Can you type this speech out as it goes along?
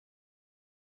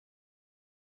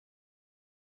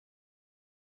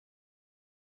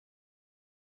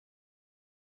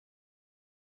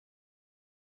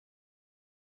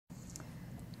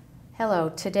Hello,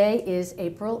 today is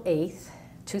April 8th,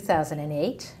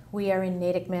 2008. We are in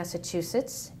Natick,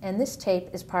 Massachusetts, and this tape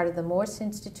is part of the Morse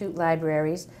Institute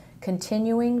Library's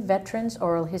Continuing Veterans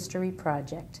Oral History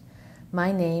Project.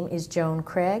 My name is Joan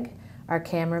Craig. Our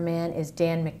cameraman is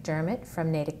Dan McDermott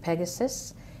from Natick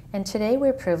Pegasus, and today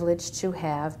we're privileged to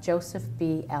have Joseph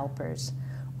B. Alpers.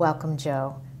 Welcome,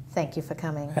 Joe. Thank you for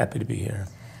coming. Happy to be here.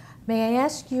 May I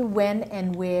ask you when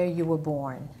and where you were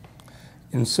born?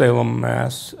 In Salem,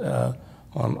 Mass,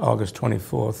 on August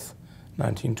 24th,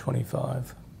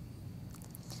 1925.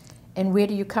 And where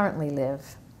do you currently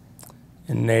live?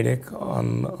 In Natick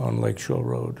on Lakeshore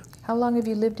Road. How long have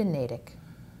you lived in Natick?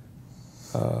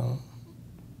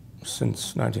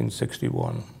 Since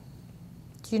 1961.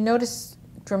 Do you notice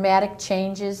dramatic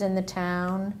changes in the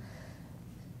town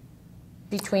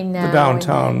between now and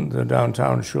then? The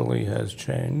downtown surely has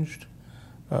changed.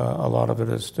 A lot of it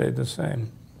has stayed the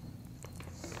same.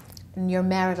 And your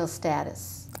marital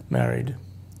status? Married.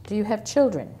 Do you have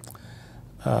children?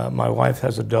 My wife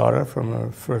has a daughter from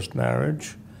her first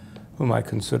marriage, whom I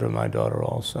consider my daughter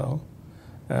also,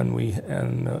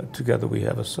 and together we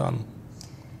have a son.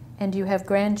 And do you have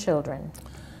grandchildren?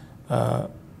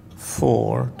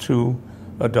 4, 2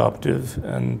 adoptive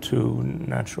and 2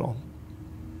 natural.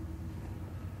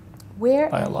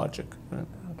 Biologic. Right?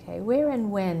 Okay. Where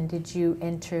and when did you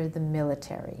enter the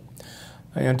military?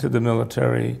 I entered the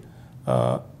military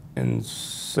in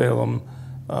Salem,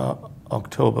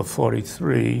 October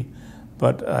 '43,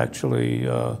 but actually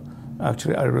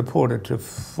I reported to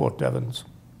Fort Devens.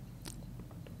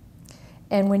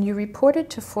 And when you reported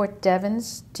to Fort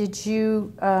Devens,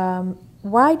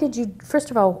 why did you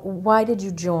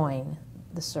join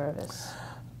the service?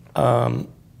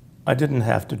 I didn't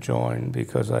have to join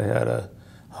because I had a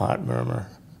heart murmur,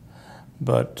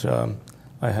 but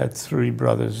I had 3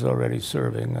 brothers already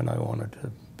serving, and I wanted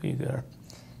to be there.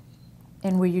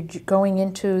 And were you going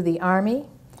into the Army?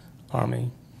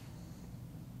 Army.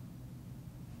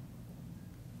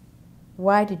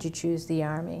 Why did you choose the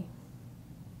Army?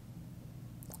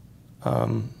 I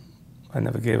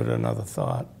never gave it another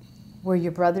thought. Were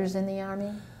your brothers in the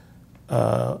Army?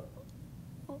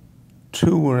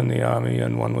 2 were in the Army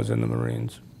and 1 was in the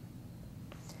Marines.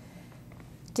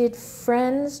 Did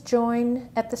friends join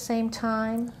at the same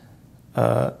time?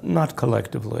 Not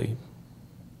collectively.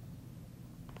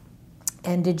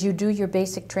 And did you do your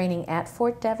basic training at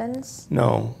Fort Devens?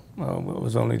 No, I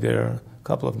was only there a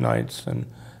couple of nights and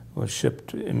was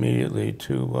shipped immediately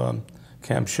to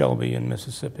Camp Shelby in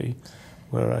Mississippi,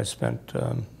 where I spent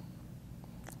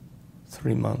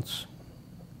 3 months.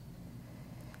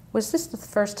 Was this the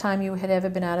first time you had ever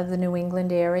been out of the New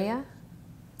England area?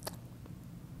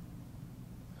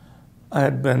 I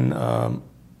had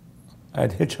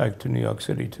hitchhiked to New York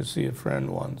City to see a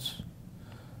friend once.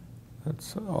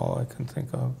 That's all I can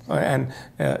think of. And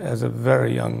as a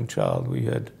very young child, we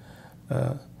had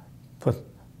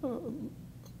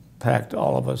packed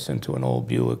all of us into an old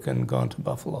Buick and gone to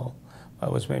Buffalo. I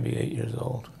was maybe 8 years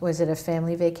old. Was it a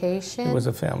family vacation? It was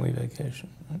a family vacation.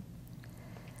 Right?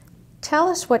 Tell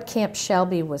us what Camp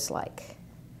Shelby was like.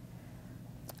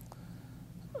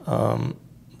 The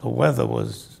weather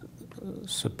was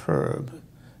superb.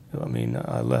 I mean,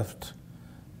 I left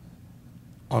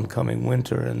oncoming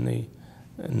winter in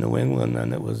New England,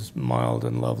 and it was mild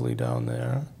and lovely down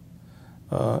there.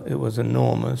 It was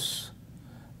enormous,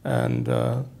 and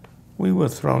we were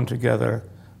thrown together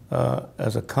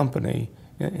as a company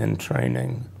in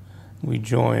training. We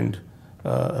joined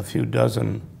a few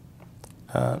dozen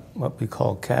what we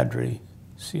call cadre,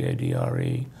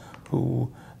 C-A-D-R-E, who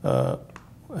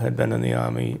had been in the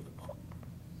Army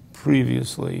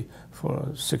previously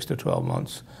for 6 to 12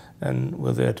 months and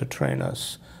were there to train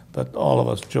us. But all of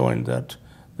us joined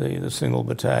the single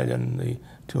battalion, the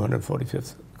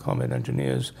 245th Combat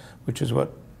Engineers, which is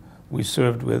what we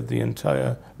served with the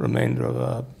entire remainder of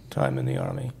our time in the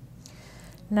Army.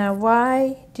 Now,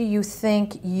 why do you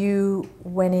think you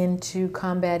went into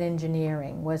combat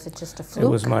engineering? Was it just a fluke? It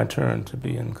was my turn to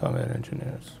be in Combat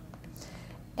Engineers.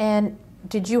 And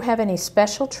did you have any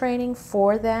special training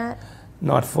for that?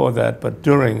 Not for that, but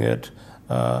during it,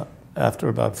 after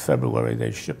about February,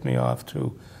 they shipped me off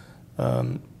to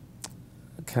the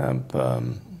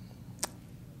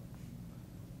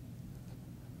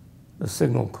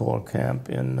Signal Corps camp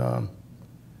in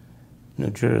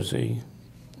New Jersey,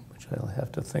 which I'll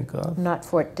have to think of. Not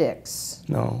Fort Dix.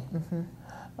 No. Mm-hmm.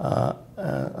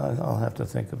 I'll have to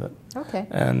think of it. Okay.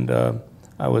 And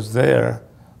I was there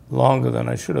longer than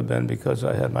I should have been because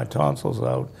I had my tonsils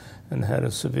out and had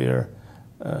a severe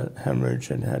hemorrhage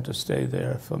and had to stay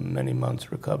there for many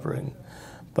months recovering.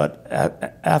 But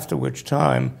after which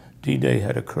time, D-Day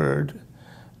had occurred,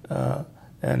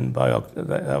 and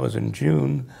that was in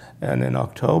June, and in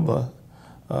October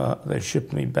they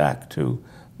shipped me back to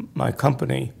my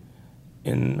company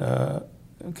in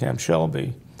Camp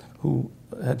Shelby, who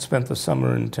had spent the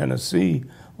summer in Tennessee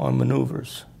on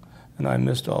maneuvers, and I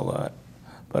missed all that.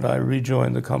 But I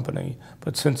rejoined the company.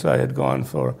 But since I had gone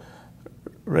for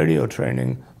radio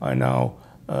training, I now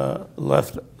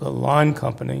left the line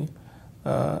company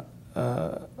and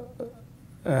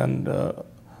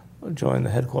joined the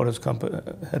headquarters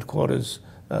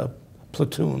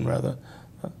platoon, rather.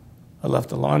 I left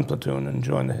the line platoon and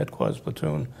joined the headquarters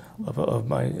platoon of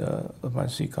my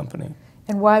C company.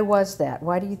 And why was that?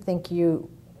 Why do you think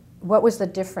what was the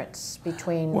difference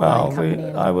between line company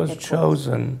and I was headquarters?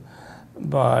 chosen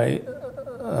by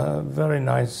a very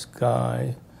nice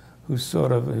guy he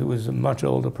was a much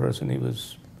older person. He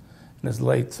was in his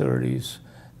late 30s,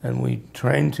 and we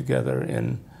trained together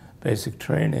in basic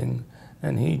training,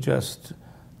 and he just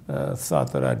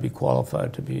thought that I'd be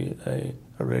qualified to be a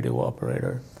radio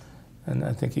operator. And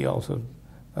I think he also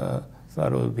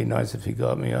thought it would be nice if he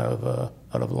got me out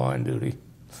of line duty.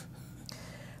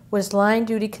 Was line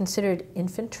duty considered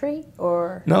infantry,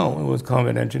 or? No, it was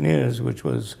combat engineers, which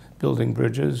was building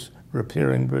bridges,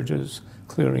 repairing bridges,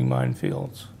 clearing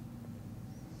minefields.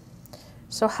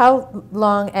 So how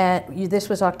long this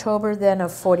was October then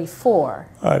of 44?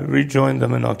 I rejoined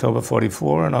them in October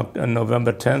 44, and on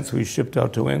November 10th we shipped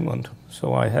out to England.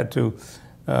 So I had to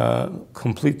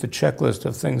complete the checklist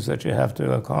of things that you have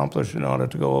to accomplish in order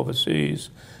to go overseas,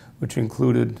 which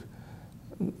included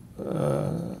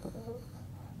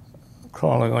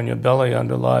crawling on your belly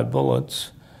under live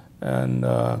bullets, and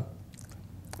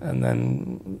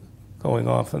then going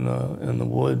off in the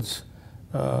woods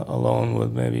alone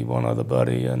with maybe one other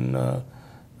buddy, and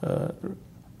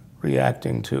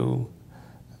reacting to,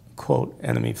 quote,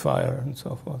 enemy fire and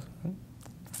so forth.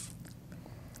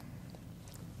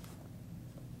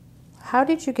 How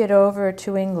did you get over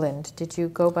to England? Did you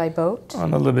go by boat?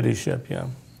 On a Liberty ship, yeah.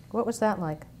 What was that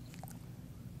like?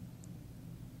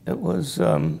 It was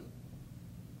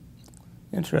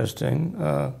interesting.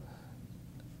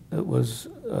 It was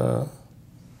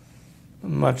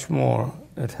much more,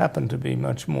 it happened to be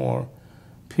much more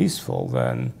peaceful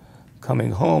than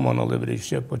coming home on a Liberty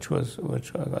ship, which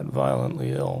I got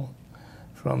violently ill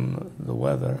from the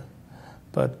weather.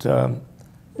 But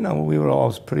you know, we were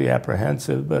all pretty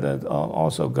apprehensive, but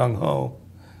also gung-ho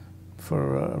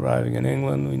for arriving in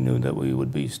England. We knew that we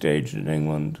would be staged in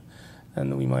England,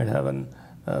 and that we might have an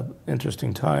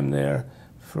interesting time there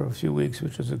for a few weeks,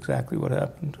 which is exactly what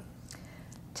happened.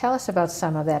 Tell us about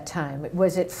some of that time.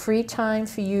 Was it free time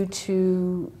for you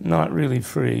to? Not really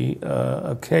free.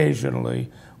 Occasionally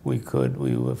we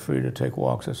were free to take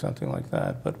walks or something like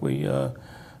that, but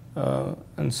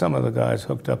and some of the guys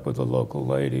hooked up with the local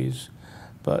ladies,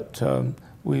 but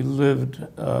we lived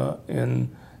in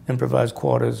improvised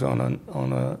quarters on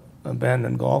an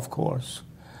abandoned golf course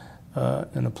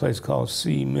in a place called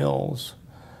Sea Mills,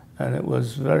 and it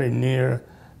was very near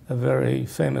a very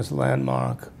famous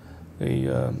landmark,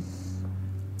 a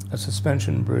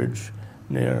suspension bridge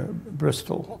near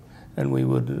Bristol, and we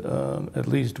would at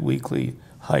least weekly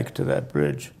hike to that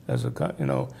bridge as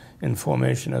in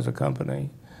formation as a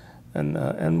company,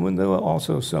 and when there were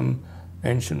also some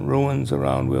ancient ruins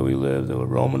around where we lived. There were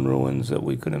Roman ruins that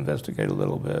we could investigate a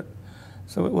little bit,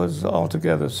 so it was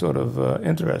altogether sort of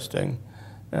interesting,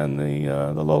 and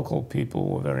the local people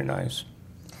were very nice.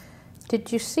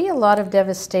 Did you see a lot of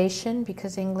devastation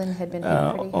because England had been hit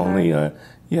pretty hard? Only,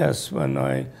 yes, when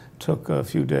I took a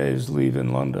few days leave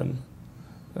in London.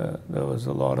 There was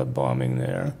a lot of bombing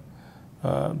there,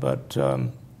 but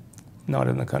not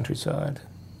in the countryside.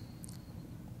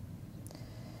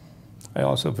 I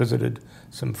also visited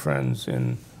some friends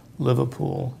in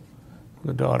Liverpool.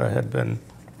 The daughter had been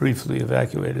briefly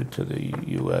evacuated to the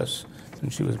U.S.,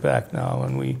 and she was back now,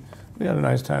 and we had a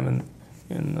nice time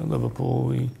in Liverpool.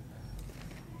 We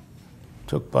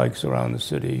took bikes around the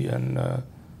city and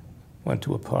went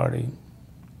to a party.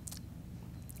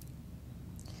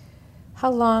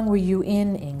 How long were you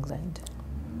in England?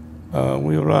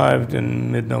 We arrived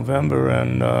in mid-November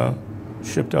and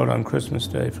shipped out on Christmas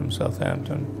Day from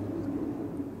Southampton.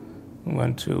 We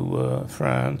went to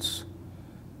France,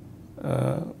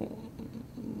 down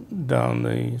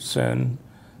the Seine,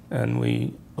 and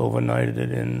we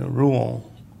overnighted in Rouen,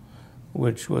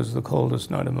 which was the coldest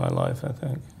night of my life, I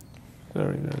think.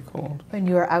 Very, very cold. When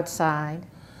you were outside?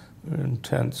 We were in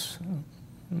tents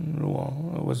in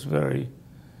Rouen. It was very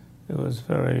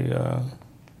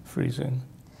freezing.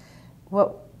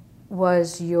 What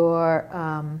was your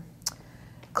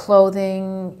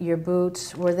clothing, your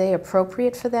boots, were they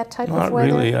appropriate for that type of weather?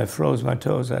 Not really. I froze my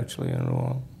toes actually in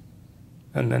Rouen,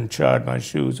 and then charred my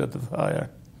shoes at the fire.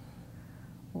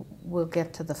 We'll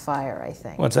get to the fire, I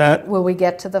think. What's that? Will we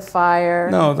get to the fire?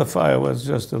 No, the fire was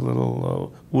just a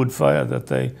little wood fire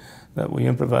that we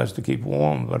improvised to keep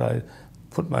warm, but I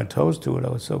put my toes to it. I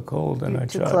was so cold, and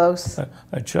Too close?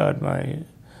 I charred my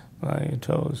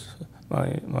toes,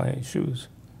 my shoes.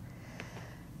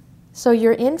 So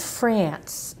you're in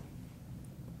France.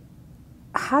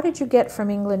 How did you get from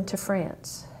England to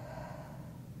France?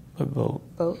 A boat.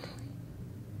 Boat.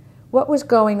 What was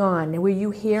going on? Were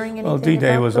you hearing anything? Well,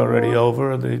 D-Day about was the already war?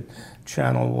 over. The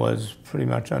channel was pretty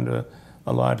much under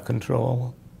Allied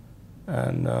control,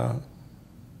 and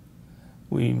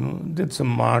we did some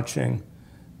marching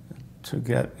to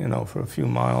get, for a few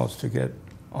miles to get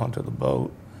onto the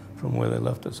boat from where they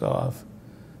left us off.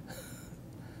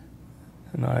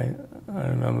 And I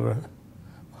remember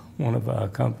one of our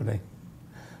company,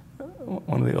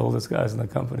 one of the oldest guys in the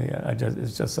company,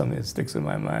 it's just something that sticks in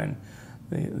my mind.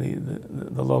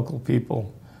 The local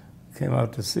people came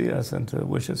out to see us and to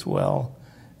wish us well,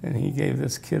 and he gave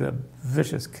this kid a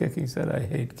vicious kick. He said, "I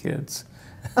hate kids."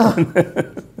 Oh.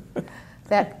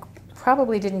 That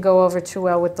probably didn't go over too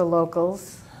well with the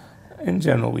locals. In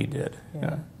general, we did,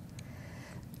 yeah.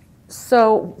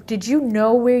 So, did you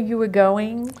know where you were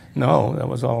going? No, that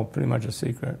was all pretty much a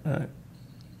secret. Right.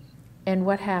 And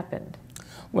what happened?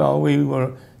 Well, we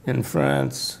were in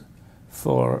France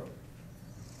for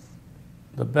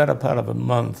the better part of a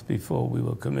month before we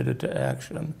were committed to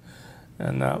action,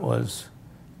 and that was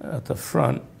at the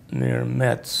front near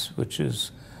Metz, which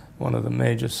is one of the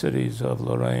major cities of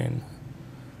Lorraine,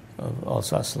 of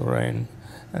Alsace-Lorraine,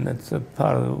 and it's a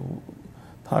part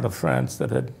of France that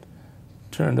had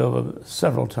turned over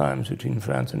several times between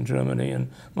France and Germany, and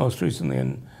most recently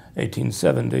in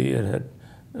 1870 it had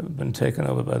been taken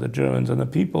over by the Germans, and the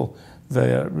people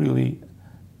there really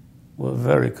were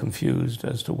very confused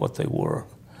as to what they were,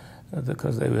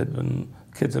 because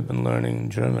kids had been learning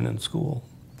German in school.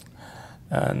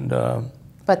 And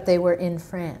but they were in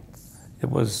France. It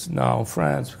was now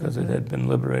France because it had been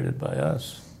liberated by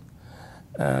us.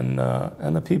 And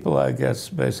the people, I guess,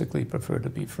 basically preferred to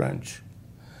be French.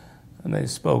 And they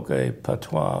spoke a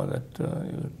patois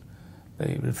that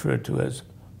they referred to as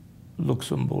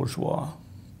Luxembourgeois.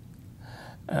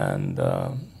 And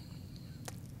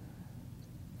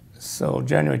so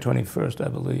January 21st, I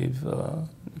believe,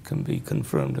 can be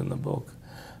confirmed in the book,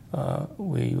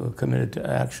 we were committed to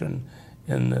action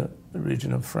in the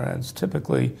region of France.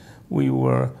 Typically, we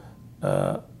were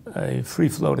a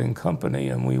free-floating company,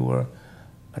 and we were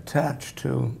attached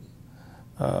to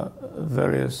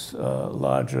various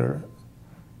larger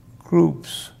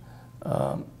groups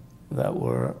that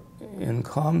were in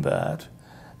combat,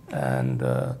 and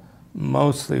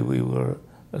mostly we were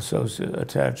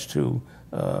attached to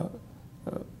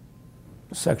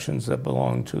sections that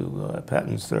belonged to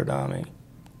Patton's Third Army.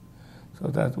 So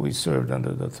that we served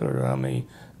under the Third Army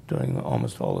during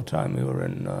almost all the time we were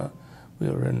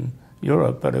in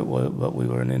Europe, but we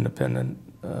were an independent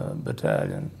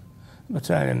battalion. A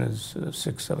battalion is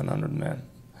 600-700 men,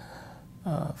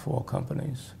 4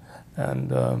 companies,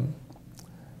 and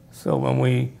so when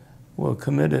we were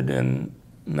committed in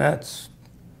Metz,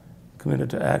 committed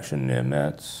to action near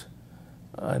Metz,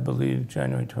 I believe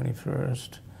January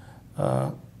 21st,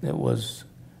 it was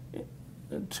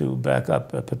to back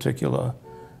up a particular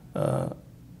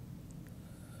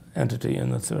entity in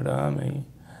the Third Army,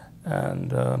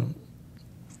 and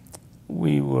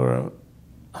we were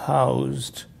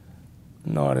housed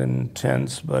not in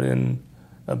tents but in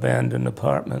abandoned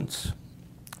apartments.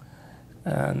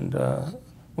 And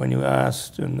when you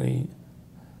asked in the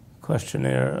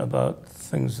questionnaire about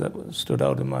things that stood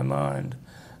out in my mind,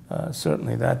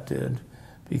 certainly that did,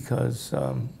 because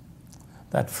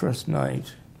that first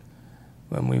night,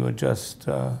 when we were just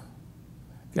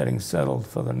getting settled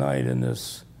for the night in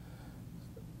this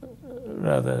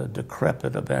rather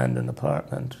decrepit abandoned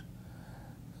apartment,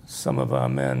 some of our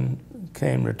men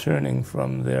came returning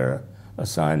from their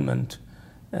assignment,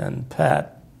 and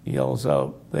Pat yells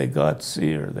out, "They got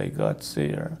Sear, they got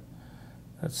Sear."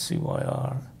 That's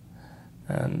CYR,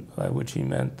 and by which he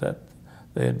meant that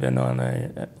they had been on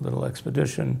a little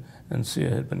expedition and Sear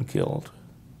had been killed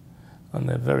on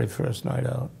their very first night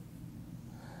out.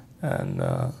 And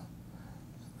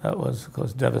that was, of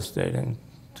course, devastating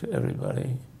to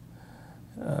everybody.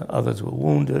 Others were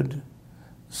wounded.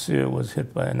 Sear was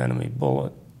hit by an enemy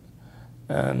bullet,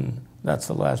 and that's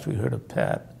the last we heard of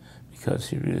Pat, because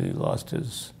he really lost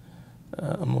his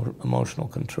emotional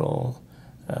control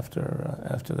after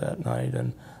that night.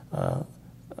 And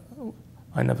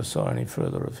I never saw any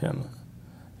further of him.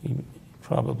 He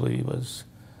probably was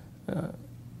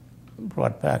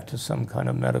brought back to some kind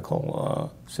of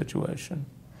medical situation,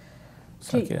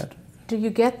 psychiatric. Do you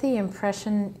get the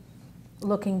impression,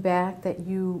 looking back, that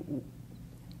you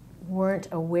weren't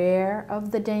aware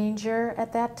of the danger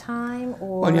at that time?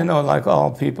 Or? Well, you know, like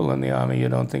all people in the Army, you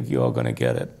don't think you're going to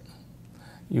get it.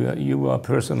 You are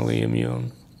personally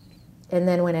immune. And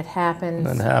then when it happens?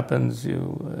 When it happens,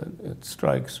 it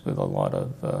strikes with a lot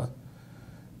of,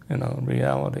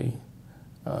 reality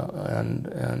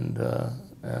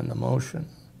and emotion.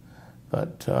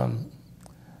 But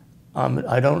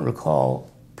I don't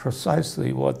recall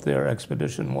precisely what their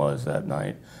expedition was that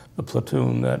night. The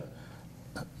platoon that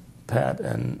Pat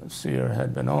and Sear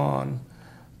had been on,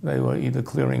 they were either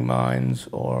clearing mines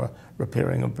or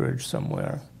repairing a bridge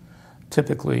somewhere.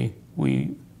 Typically,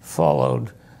 we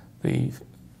followed the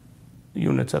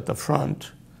units at the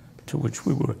front to which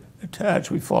we were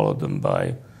attached. We followed them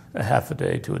by a half a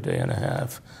day to a day and a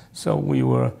half. So we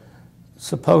were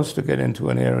supposed to get into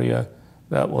an area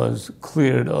that was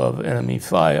cleared of enemy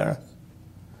fire,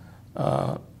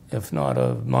 if not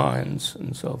of mines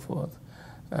and so forth.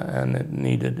 And it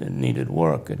needed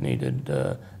work. It needed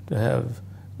to have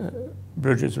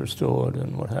bridges restored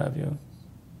and what have you.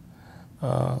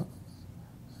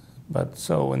 But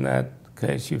so in that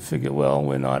case, you figure, well,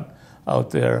 we're not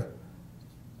out there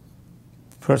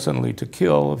personally to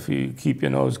kill. If you keep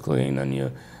your nose clean and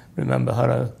you remember how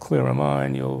to clear a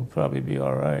mine, you'll probably be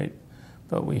all right.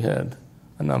 But we had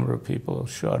a number of people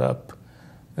shot up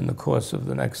in the course of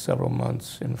the next several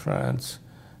months in France,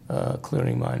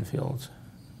 clearing minefields.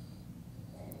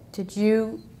 Did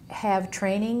you have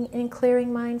training in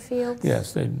clearing minefields?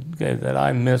 Yes, they gave that.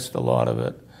 I missed a lot of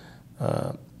it.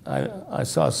 I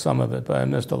saw some of it, but I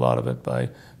missed a lot of it by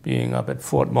being up at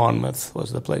Fort Monmouth,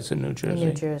 was the place in New Jersey. In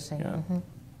New Jersey. Yeah.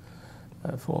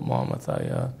 Mm-hmm. Fort Monmouth.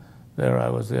 I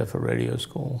was there for radio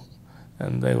school,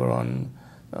 and they were on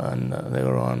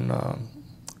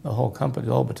the whole company,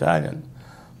 the whole battalion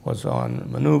was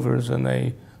on maneuvers, and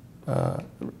they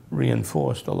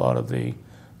reinforced a lot of the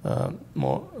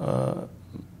more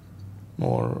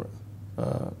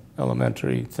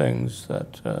elementary things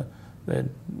that they'd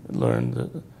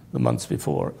learned the months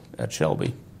before at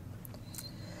Shelby.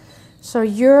 So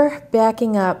you're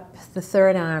backing up the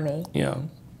Third Army. Yeah,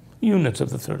 units of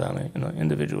the Third Army,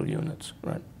 individual units,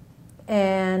 right.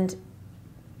 And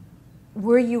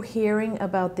were you hearing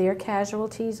about their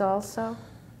casualties also?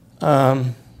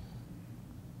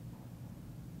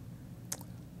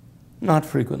 Not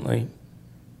frequently.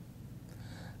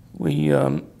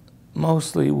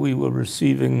 Mostly we were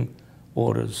receiving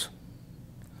orders.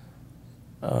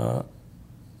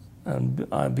 And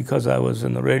because I was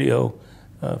in the radio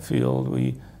field,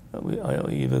 I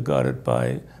either got it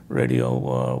by radio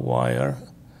wire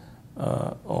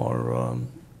or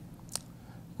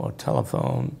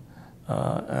telephone,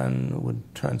 and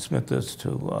would transmit this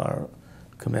to our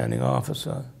commanding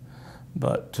officer.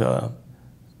 But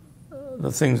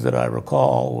the things that I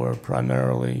recall were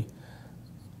primarily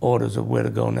orders of where to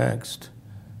go next,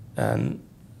 and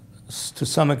to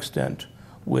some extent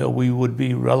where we would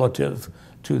be relative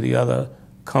to the other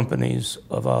companies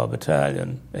of our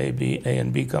battalion, A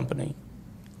and B company,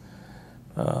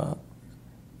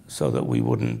 so that we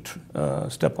wouldn't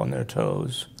step on their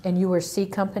toes. And you were C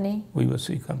Company? We were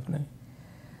C Company.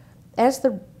 As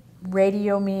the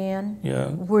radio man,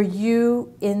 were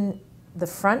you in the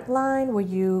front line? Were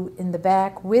you in the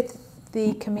back with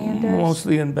the commanders?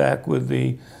 Mostly in back with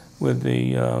the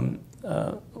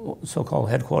so-called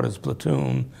headquarters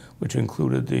platoon, which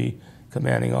included the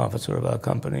commanding officer of our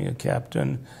company, a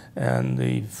captain, and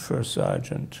the first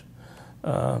sergeant,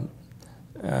 and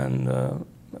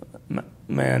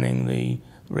manning the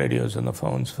radios and the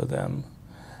phones for them.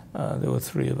 There were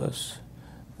 3 of us,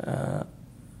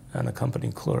 and a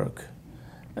company clerk.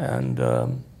 And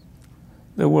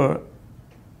there were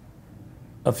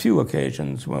a few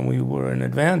occasions when we were in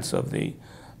advance of the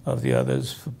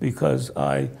others, because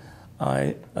I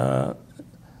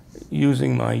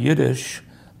using my Yiddish,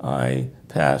 I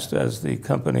passed as the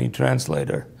company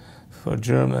translator for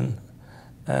German,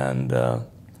 and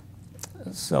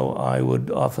so I would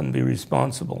often be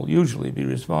responsible, usually be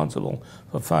responsible,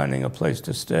 for finding a place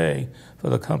to stay for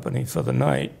the company for the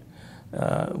night,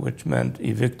 which meant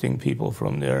evicting people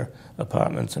from their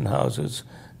apartments and houses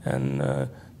and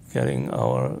getting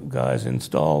our guys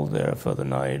installed there for the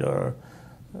night or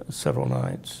several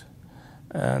nights.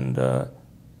 And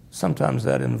sometimes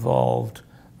that involved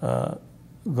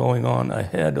going on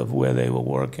ahead of where they were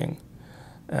working.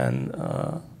 And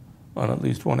on at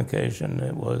least one occasion,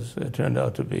 it turned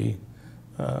out to be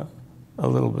a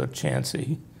little bit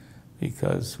chancy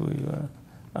because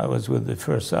I was with the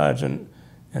first sergeant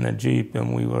in a Jeep,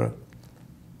 and we were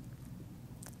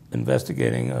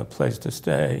investigating a place to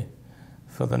stay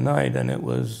for the night, and it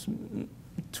was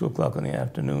 2 o'clock in the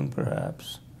afternoon,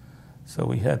 perhaps. So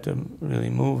we had to really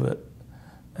move it.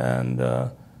 And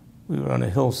we were on a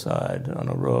hillside, on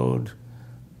a road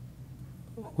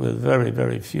with very,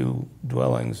 very few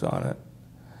dwellings on it.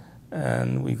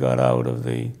 And we got out of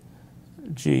the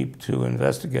Jeep to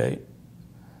investigate.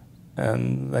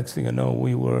 And next thing you know,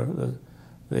 we were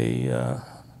the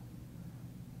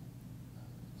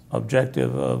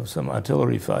objective of some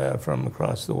artillery fire from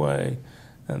across the way.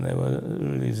 And they were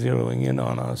really zeroing in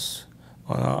on us,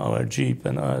 on our Jeep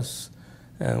and us.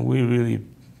 And we really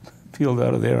peeled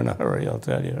out of there in a hurry, I'll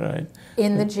tell you, right?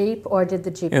 In the Jeep, or did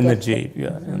the Jeep in get the Jeep,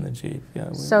 yeah, in the Jeep,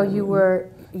 yeah. So you were...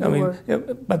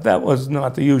 But that was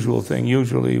not the usual thing.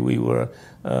 Usually we were,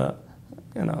 a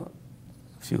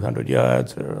few hundred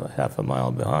yards or half a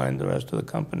mile behind the rest of the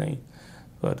company.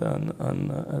 But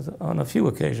on a few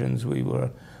occasions we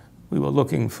were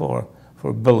looking for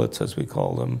billets, as we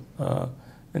call them,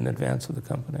 in advance of the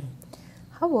company.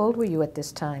 How old were you at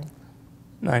this time?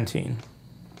 19.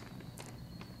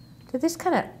 Did this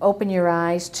kind of open your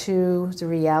eyes to the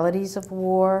realities of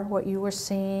war, what you were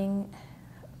seeing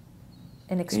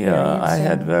and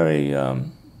experiencing? Yeah,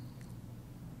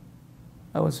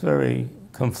 I was very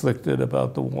conflicted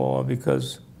about the war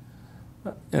because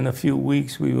in a few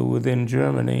weeks we were within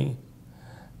Germany,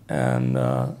 and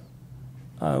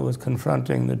I was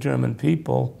confronting the German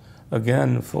people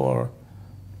again for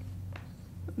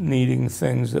needing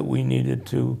things that we needed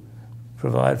to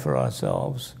provide for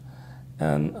ourselves.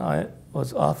 And I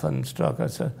was often struck. I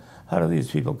said, how do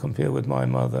these people compare with my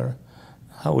mother?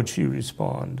 How would she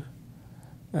respond?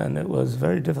 And it was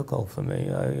very difficult for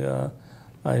me.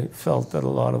 I felt that a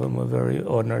lot of them were very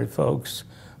ordinary folks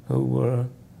who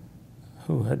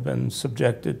had been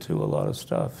subjected to a lot of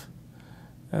stuff.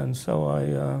 And so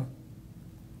of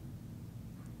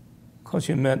course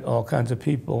you met all kinds of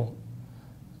people,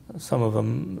 some of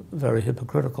them very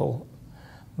hypocritical,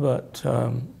 but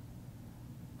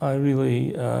I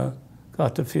really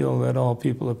got to feel that all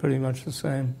people are pretty much the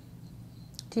same.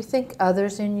 Do you think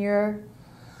others in your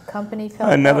company felt that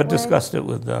way? I never discussed it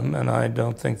with them, and I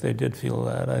don't think they did feel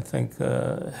that. I think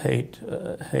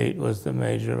hate was the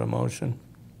major emotion.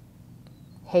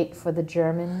 Hate for the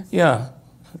Germans? Yeah,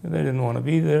 they didn't want to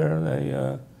be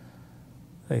there.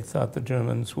 They thought the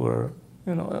Germans were,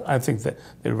 I think that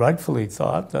they rightfully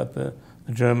thought that the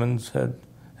Germans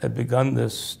had begun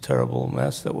this terrible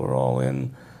mess that we're all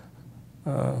in,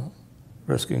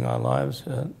 risking our lives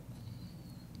at.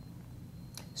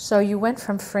 So you went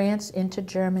from France into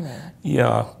Germany?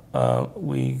 Yeah,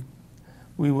 we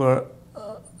were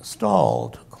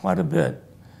stalled quite a bit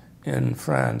in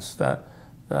France. That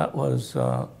was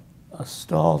a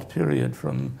stalled period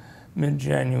from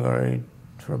mid-January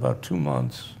for about 2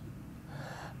 months.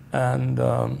 And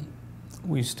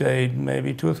we stayed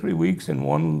maybe 2 or 3 weeks in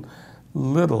one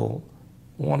little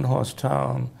one-horse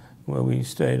town where we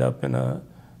stayed up in a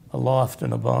loft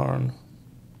in a barn,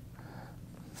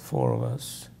 4 of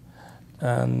us.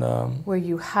 And were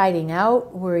you hiding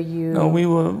out? Were you? No, we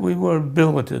were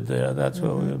billeted there. That's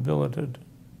where we were billeted.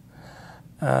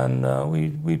 And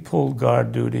we pulled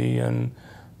guard duty and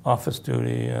office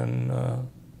duty and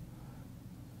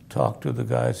talked to the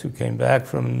guys who came back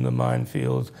from the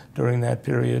minefields during that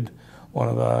period. One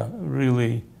of our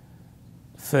really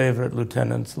favorite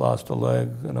lieutenants lost a leg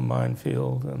in a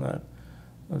minefield, and that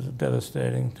was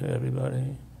devastating to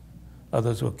everybody.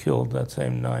 Others were killed that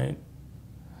same night.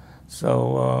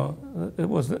 So it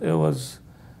was a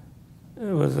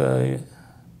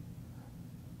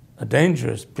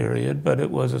dangerous period, but it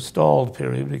was a stalled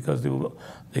period because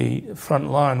the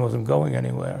front line wasn't going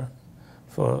anywhere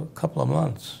for a couple of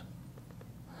months.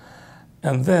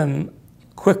 And then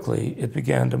quickly it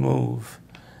began to move,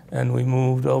 and we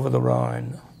moved over the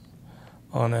Rhine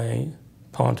on a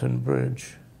pontoon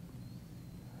bridge.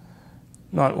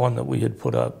 Not one that we had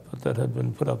put up, but that had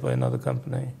been put up by another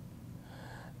company.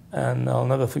 And I'll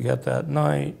never forget that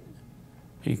night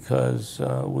because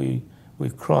we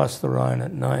crossed the Rhine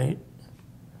at night,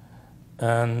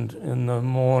 and in the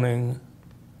morning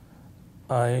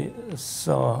I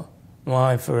saw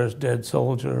my first dead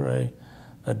soldier,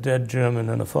 a dead German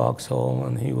in a foxhole,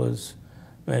 and he was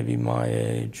maybe my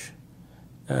age.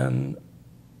 And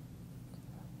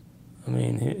I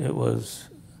mean, it was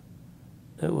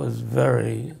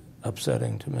very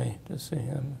upsetting to me to see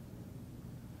him.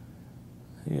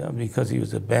 Yeah, because he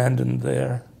was abandoned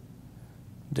there,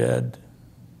 dead.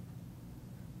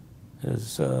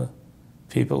 His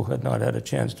people had not had a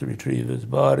chance to retrieve his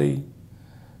body,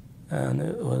 and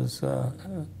it was a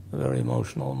very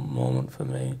emotional moment for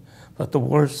me. But the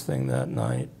worst thing that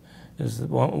night is that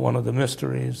one of the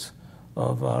mysteries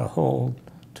of our whole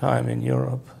time in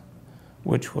Europe,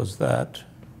 which was that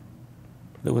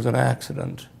there was an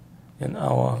accident in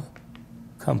our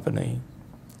company.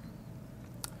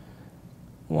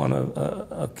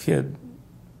 A kid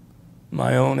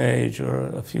my own age or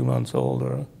a few months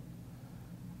older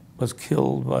was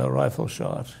killed by a rifle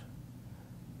shot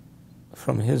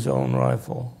from his own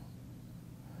rifle.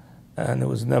 And it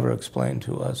was never explained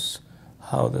to us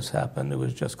how this happened. It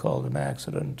was just called an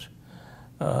accident.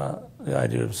 The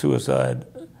idea of suicide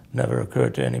never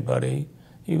occurred to anybody.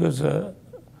 He was a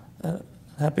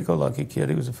happy-go-lucky kid.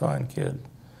 He was a fine kid,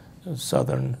 a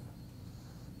southern,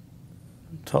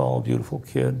 tall, beautiful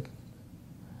kid.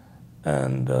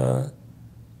 And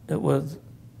it was,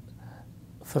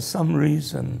 for some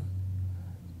reason,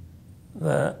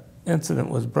 the incident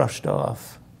was brushed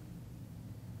off.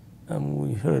 And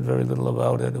we heard very little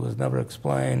about it. It was never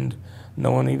explained.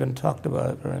 No one even talked about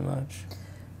it very much.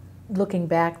 Looking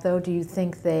back, though, do you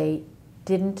think they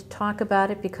didn't talk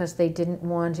about it because they didn't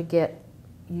want to get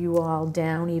you all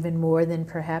down even more than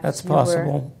perhaps That's you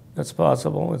possible. were? It's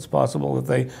possible. It's possible that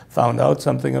they found out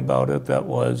something about it that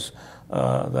was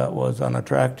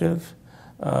unattractive.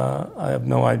 I have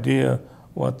no idea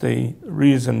what the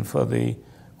reason for the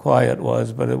quiet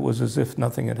was, but it was as if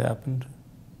nothing had happened.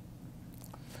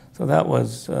 So that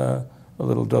was a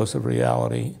little dose of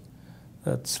reality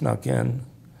that snuck in.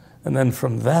 And then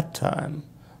from that time,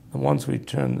 once we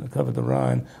covered the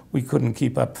Rhine, we couldn't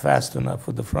keep up fast enough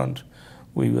with the front.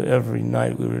 Every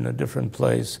night we were in a different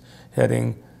place,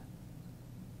 heading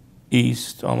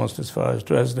east almost as far as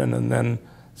Dresden, and then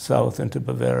south into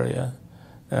Bavaria,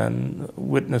 and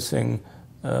witnessing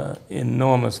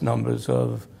enormous numbers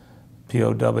of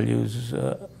POWs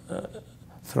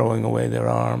throwing away their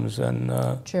arms, and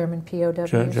German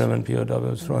POWs. German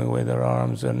POWs throwing away their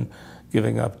arms and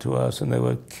giving up to us. And they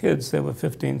were kids. They were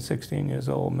 15, 16 years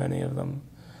old, many of them.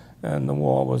 And the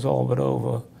war was all but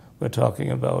over. We're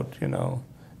talking about,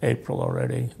 April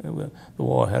already. The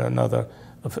war had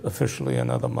officially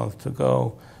another month to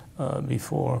go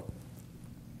before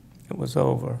it was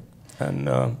over.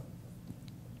 And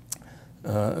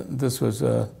this was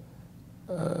a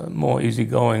more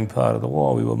easygoing part of the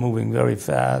war. We were moving very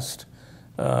fast.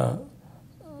 I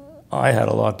had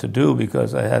a lot to do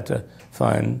because I had to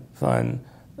find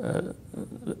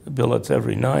billets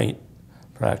every night,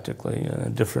 practically, in a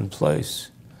different place.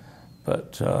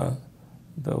 But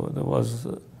there was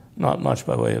not much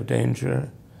by way of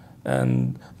danger.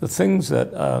 And the things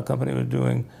that our company was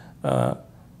doing,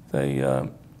 they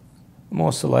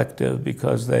more selective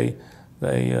because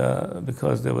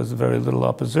because there was very little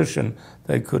opposition.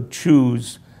 They could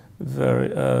choose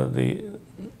the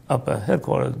upper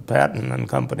headquarters, Patton and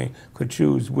company, could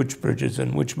choose which bridges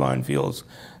and which minefields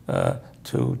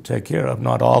to take care of.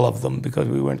 Not all of them, because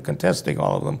we weren't contesting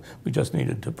all of them. We just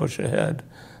needed to push ahead.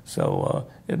 So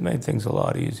it made things a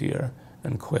lot easier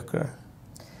and quicker.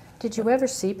 Did you ever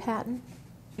see Patton?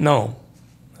 No.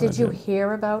 Did you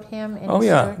hear about him? Oh,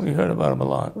 yeah, we heard about him a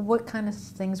lot. What kind of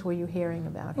things were you hearing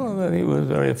about him? Well, that he was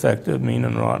very effective, mean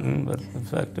and rotten, but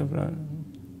effective. Right?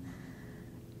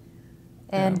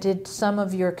 And did some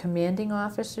of your commanding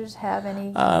officers have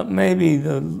any? Maybe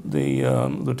the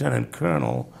lieutenant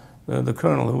colonel, the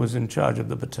colonel who was in charge of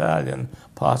the battalion,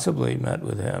 possibly met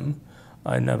with him.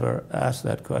 I never asked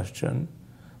that question.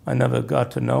 I never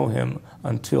got to know him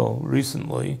until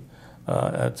recently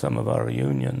at some of our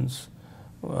reunions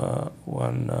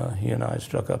when he and I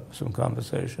struck up some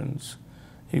conversations.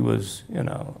 He was, 10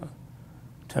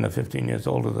 or 15 years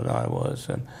older than I was,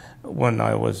 and when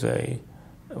I was a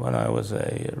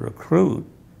recruit,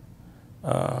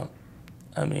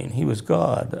 he was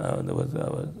God.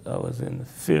 I was in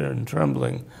fear and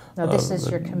trembling. Now, this is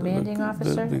your commanding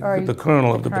officer? The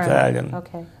colonel of the battalion.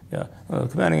 Okay. Yeah, the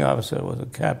commanding officer was a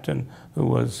captain who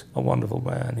was a wonderful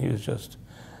man. He was just,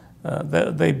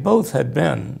 they both had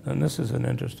been, and this is an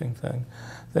interesting thing,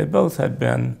 they both had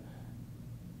been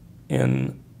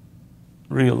in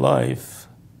real life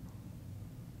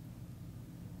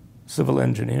civil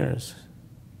engineers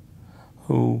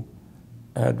who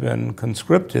had been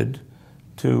conscripted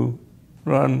to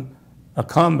run a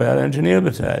combat engineer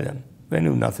battalion. They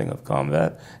knew nothing of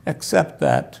combat, except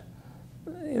that,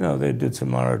 they did some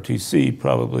ROTC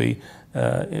probably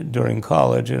during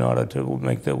college in order to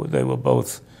make they were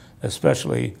both,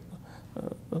 especially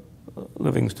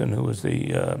Livingston, who was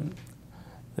the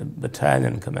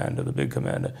battalion commander, the big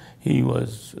commander. He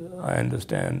was, I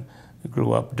understand,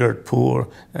 grew up dirt poor,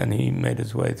 and he made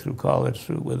his way through college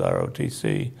with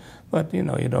ROTC. But, you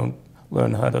know, you don't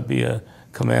learn how to be a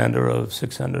commander of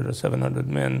 600 or 700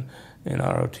 men in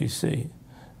ROTC.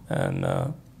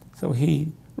 And so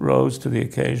he rose to the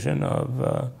occasion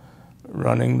of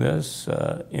running this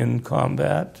in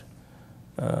combat,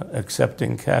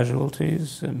 accepting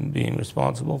casualties and being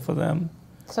responsible for them.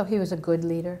 So he was a good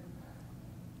leader?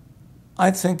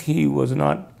 I think he was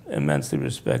not immensely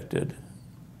respected.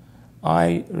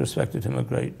 I respected him a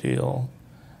great deal,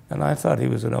 and I thought he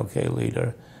was an okay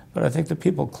leader. But I think the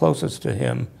people closest to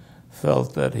him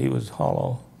felt that he was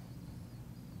hollow.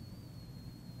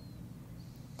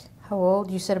 How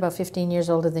old? You said about 15 years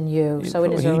older than you, so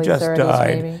in his He early just 30s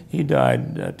died. maybe? He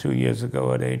died 2 years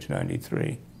ago at age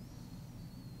 93.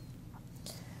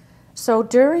 So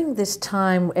during this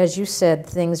time, as you said,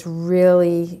 things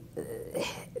really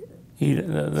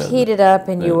heated up,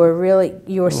 and you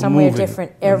were somewhere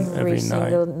different every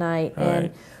single night. Right.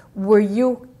 And were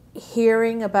you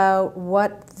hearing about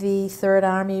what the Third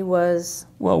Army was?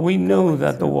 Well, we knew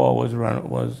that the war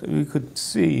was we could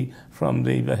see from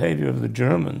the behavior of the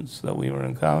Germans that we were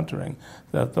encountering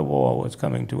that the war was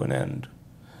coming to an end.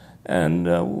 And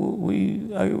we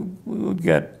would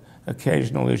get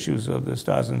occasional issues of the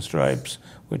Stars and Stripes,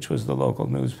 which was the local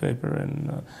newspaper,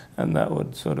 and that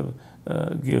would sort of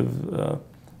give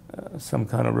some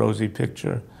kind of rosy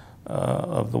picture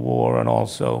of the war, and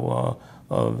also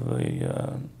of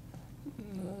the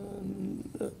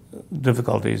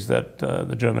difficulties that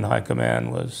the German High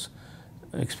Command was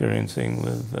experiencing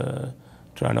with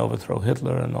trying to overthrow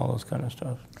Hitler and all this kind of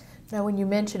stuff. Now, when you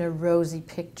mention a rosy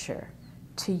picture,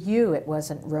 to you it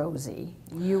wasn't rosy.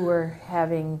 You were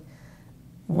having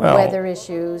weather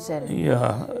issues and...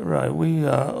 Yeah, right. We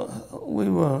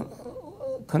were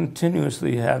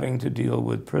continuously having to deal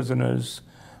with prisoners,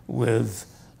 with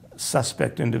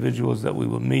suspect individuals that we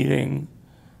were meeting.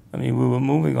 I mean, we were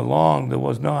moving along. There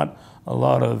was not a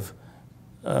lot of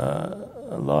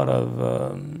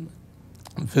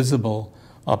visible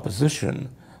opposition,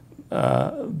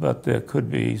 but there could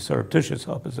be surreptitious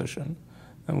opposition,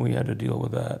 and we had to deal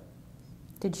with that.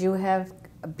 Did you have,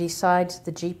 besides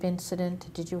the Jeep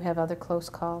incident, did you have other close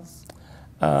calls?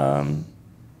 That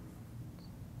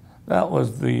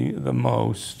was the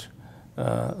most,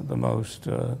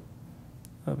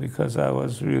 because I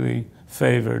was really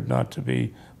favored not to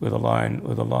be with a line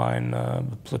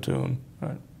platoon.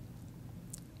 Right.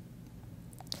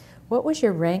 What was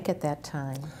your rank at that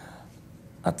time?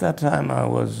 At that time, I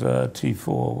was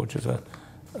T4, which is a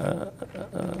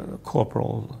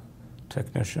corporal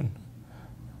technician.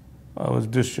 I was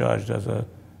discharged as a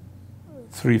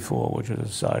 3-4, which is a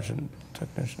sergeant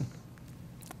technician.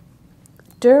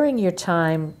 During your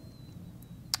time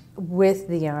with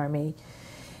the Army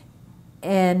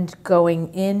and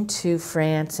going into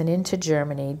France and into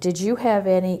Germany, did you have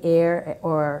any air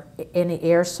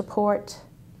support?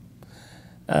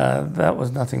 That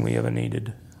was nothing we ever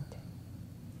needed.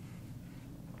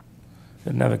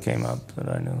 It never came up that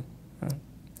I knew.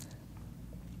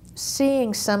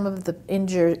 Seeing some of the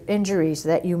injuries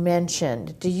that you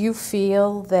mentioned, do you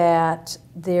feel that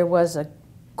there was a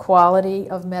quality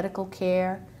of medical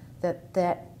care that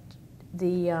the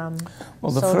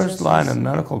well, the first line of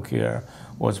medical care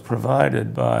was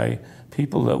provided by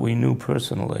people that we knew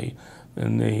personally.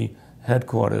 In the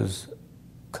headquarters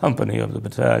company of the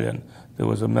battalion, there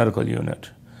was a medical unit,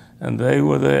 and they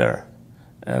were there,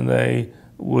 and they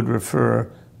would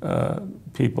refer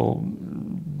people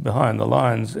behind the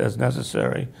lines as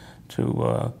necessary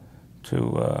to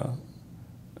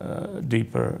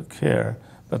deeper care.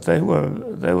 But they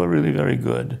were really very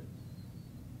good.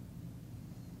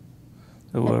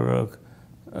 There were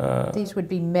these would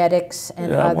be medics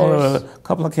and others. Well, a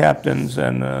couple of captains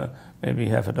and maybe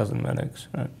half a dozen medics.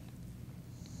 Right.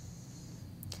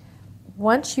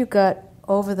 Once you got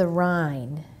over the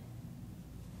Rhine,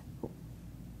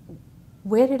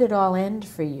 where did it all end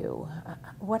for you?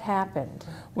 What happened?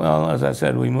 Well, as I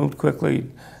said, we moved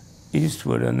quickly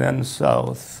eastward and then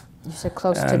south. You said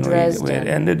close to Dresden. We had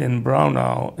ended in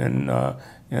Braunau in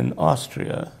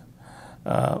Austria.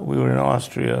 We were in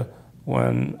Austria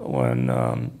when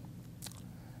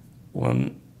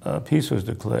peace was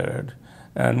declared,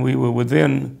 and we were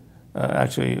within,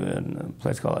 actually in a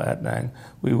place called Atnang,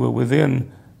 we were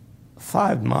within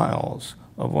 5 miles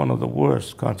of one of the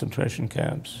worst concentration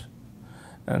camps.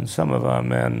 And some of our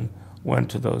men went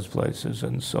to those places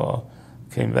and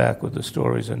came back with the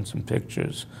stories and some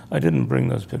pictures. I didn't bring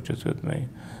those pictures with me.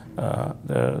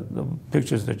 The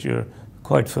pictures that you're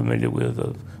quite familiar with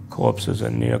of corpses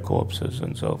and near corpses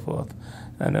and so forth.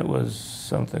 And it was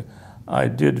something. I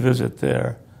did visit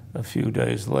there a few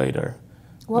days later.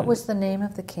 What was the name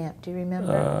of the camp? Do you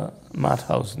remember?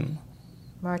 Mauthausen.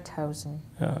 Mauthausen.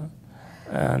 Yeah,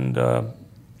 and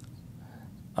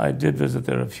I did visit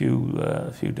there a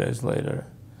few days later,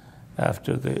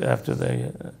 after there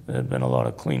had been a lot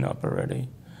of cleanup already,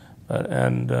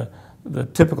 the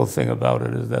typical thing about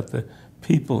it is that the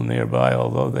people nearby,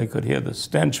 although they could hear the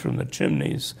stench from the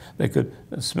chimneys, they could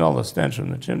smell the stench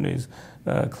from the chimneys,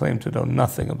 claimed to know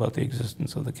nothing about the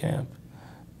existence of the camp.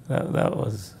 That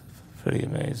was pretty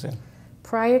amazing.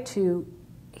 Prior to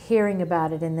hearing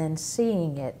about it and then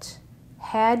seeing it,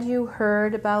 had you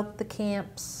heard about the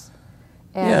camps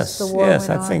as the war went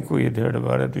on? I think we had heard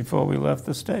about it before we left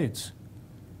the States.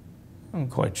 I'm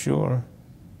quite sure.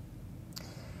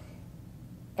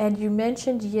 And you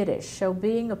mentioned Yiddish, so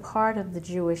being a part of the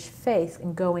Jewish faith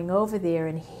and going over there,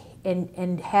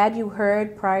 and had you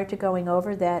heard prior to going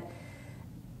over that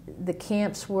the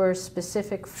camps were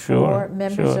specific for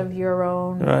members of your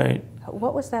own? Right.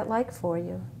 What was that like for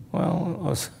you? Well, it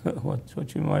was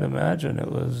what you might imagine.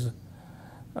 It was,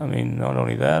 I mean, not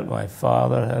only that, my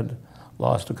father had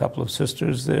lost a couple of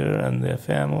sisters there and their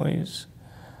families.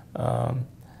 I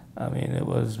mean, it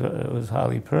was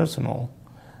highly personal,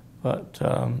 but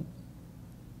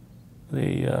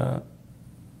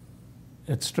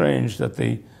it's strange that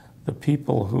the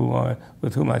people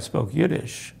with whom I spoke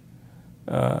Yiddish,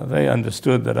 they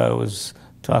understood that I was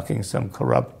talking some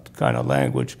corrupt kind of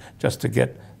language just to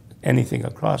get anything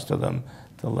across to them,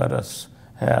 to let us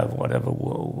have whatever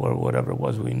it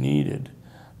was we needed.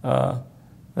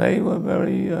 They were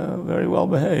very well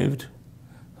behaved,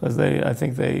 because I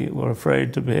think they were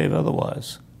afraid to behave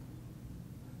otherwise.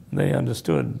 They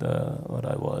understood what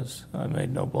I was. I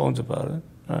made no bones about it.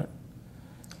 Right.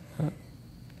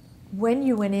 When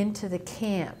you went into the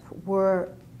camp, were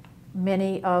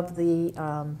many of the...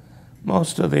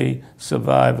 Most of the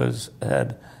survivors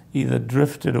had either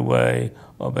drifted away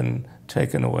or been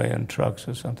taken away in trucks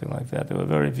or something like that. There were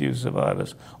very few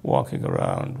survivors walking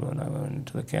around when I went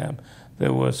into the camp.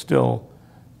 There were still,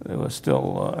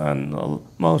 and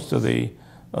most of the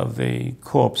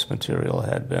corpse material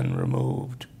had been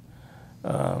removed.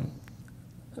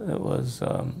 It was.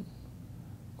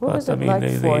 What was it like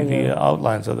for you? The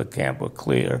outlines of the camp were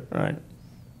clear, right?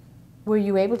 Were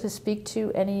you able to speak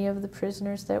to any of the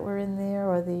prisoners that were in there,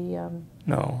 or the?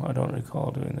 No, I don't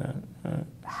recall doing that. Right.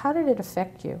 How did it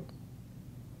affect you?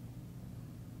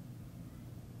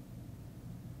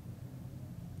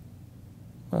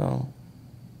 Well,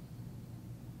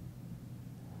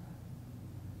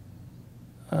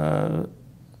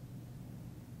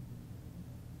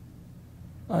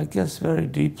 I guess very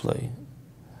deeply,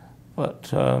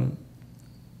 but I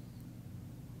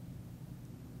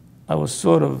was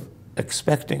sort of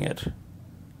expecting it,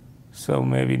 so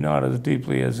maybe not as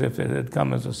deeply as if it had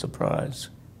come as a surprise.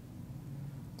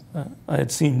 I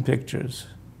had seen pictures.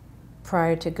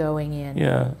 Prior to going in?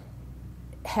 Yeah.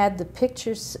 Had the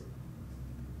pictures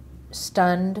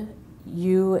stunned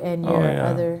you and your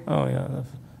other... Oh, yeah. The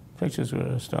pictures were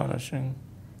astonishing.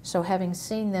 So having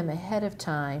seen them ahead of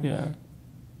time,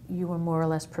 you were more or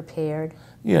less prepared?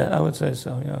 Yeah, I would say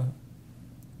so, yeah.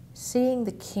 Seeing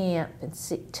the camp, and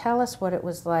tell us what it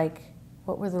was like.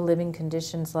 What were the living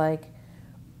conditions like?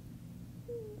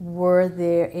 Were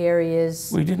there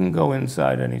areas... We didn't go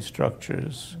inside any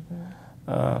structures,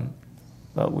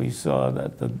 but we saw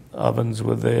that the ovens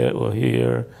were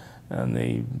here, and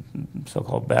the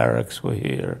so-called barracks were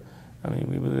here. I mean,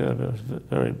 we were there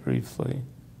very briefly.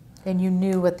 And you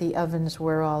knew what the ovens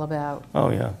were all about? Oh,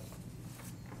 yeah.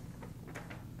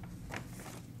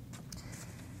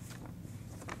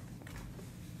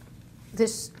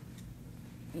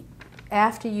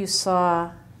 After you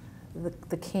saw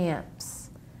the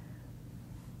camps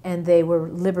and they were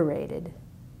liberated,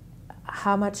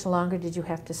 how much longer did you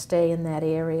have to stay in that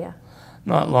area?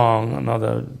 Not long,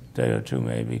 another day or two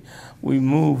maybe. We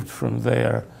moved from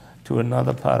there to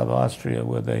another part of Austria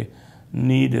where they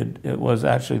needed, it was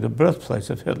actually the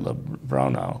birthplace of Hitler,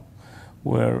 Braunau,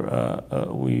 where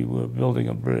we were building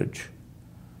a bridge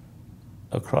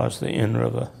across the Inn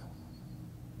River.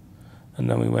 And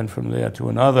then we went from there to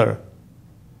another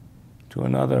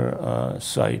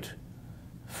site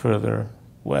further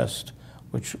west,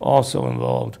 which also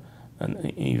involved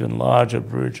an even larger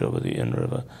bridge over the Inn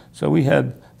River. So we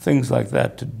had things like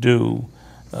that to do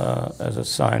as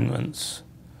assignments.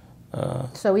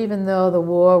 So even though the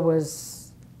war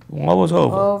was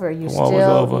over,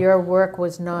 your work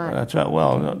was not. That's right.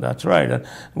 Well, that's right. And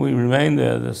we remained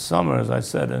there this summer, as I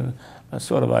said, in a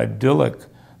sort of idyllic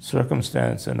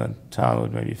circumstance in a town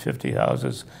with maybe 50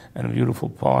 houses and a beautiful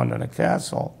pond and a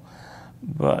castle.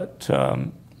 But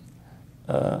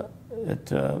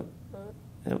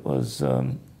it was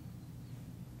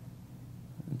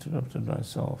interrupted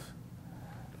myself.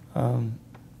 But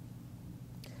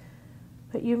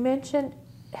you mentioned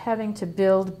having to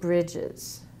build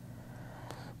bridges.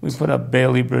 We put up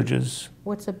Bailey bridges.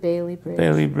 What's a Bailey bridge?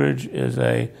 Bailey bridge is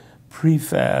a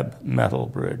prefab metal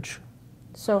bridge.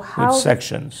 So how, with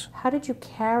sections. How did you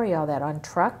carry all that, on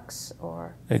trucks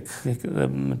or? The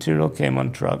material came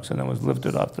on trucks and it was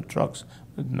lifted off the trucks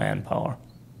with manpower.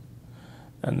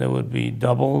 And there would be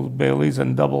double Baileys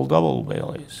and double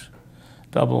Baileys.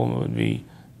 Double would be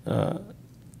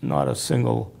not a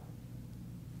single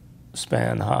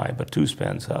span high, but 2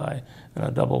 spans high. And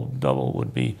a double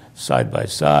would be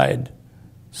side-by-side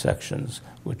sections,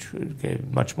 which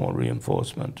gave much more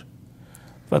reinforcement.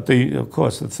 But of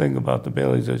course, the thing about the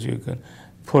Baileys is you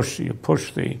push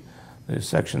the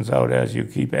sections out as you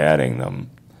keep adding them.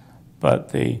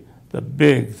 But the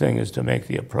big thing is to make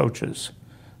the approaches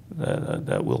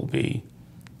that will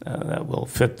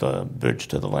fit the bridge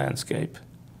to the landscape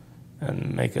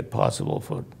and make it possible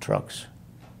for trucks.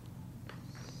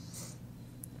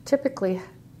 Typically,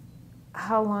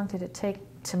 how long did it take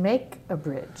to make a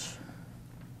bridge?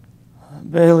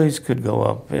 Baileys could go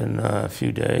up in a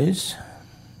few days.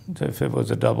 If it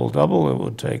was a double, it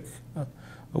would take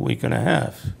a week and a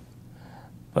half.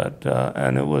 But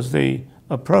and it was the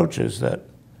approaches that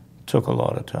took a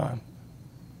lot of time.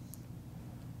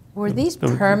 Were these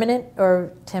permanent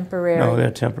or temporary? No,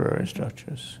 they're temporary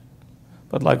structures.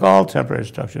 But like all temporary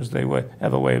structures, they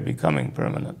have a way of becoming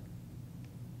permanent.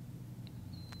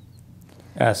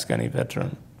 Ask any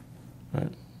veteran,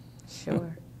 right?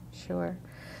 Sure, sure.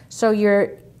 So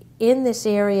you're in this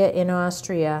area in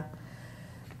Austria.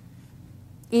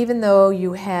 Even though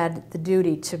you had the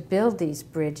duty to build these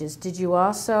bridges, did you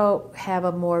also have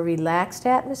a more relaxed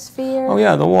atmosphere? Oh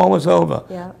yeah, the war was over.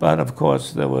 Yeah. But of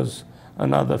course there was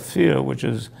another fear, which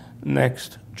is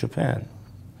next Japan.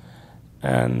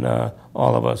 And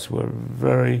all of us were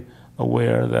very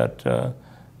aware that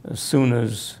as soon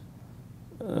as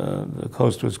the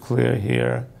coast was clear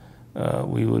here,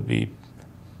 we would be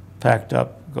packed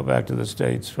up, go back to the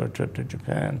States for a trip to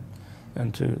Japan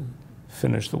and to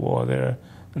finish the war there.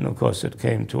 And of course it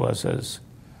came to us as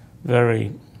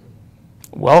very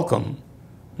welcome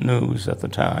news at the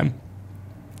time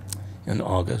in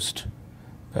August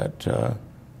that the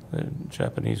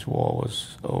Japanese war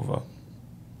was over.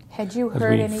 Had you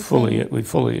heard anything? We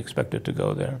fully expected to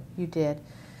go there. You did.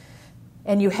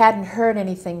 And you hadn't heard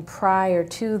anything prior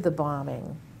to the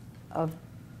bombing of?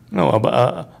 No,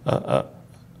 about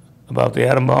the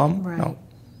atom bomb? Right. No.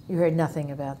 You heard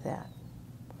nothing about that?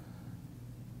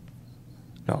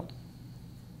 No.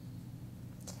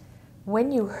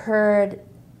 When you heard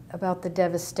about the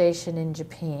devastation in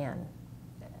Japan,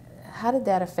 how did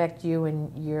that affect you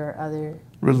and your other?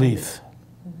 Relief.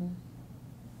 Mm-hmm.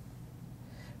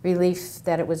 Relief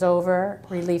that it was over?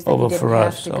 Relief that over you didn't for have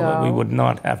us, to so go? that we would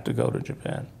not have to go to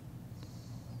Japan.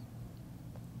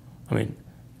 I mean,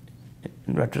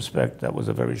 in retrospect, that was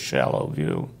a very shallow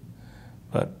view,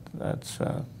 but that's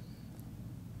what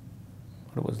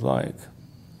it was like.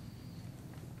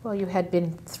 Well, you had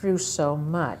been through so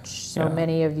much, so Yeah.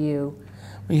 many of you.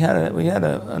 We had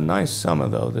a nice summer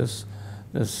though. This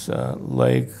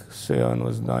lake, Sion,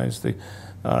 was nice.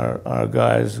 Our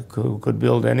guys who could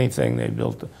build anything, they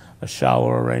built a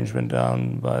shower arrangement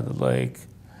down by the lake,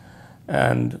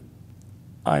 and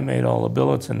I made all the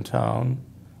billets in town.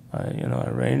 I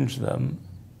arranged them,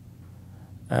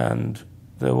 and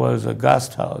there was a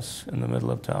guest house in the middle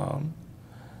of town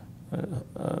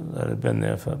that had been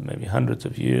there for maybe hundreds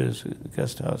of years. The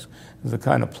guest house is the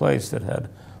kind of place that had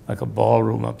like a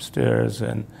ballroom upstairs,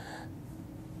 and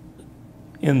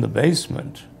in the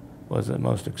basement was the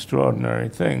most extraordinary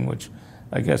thing, which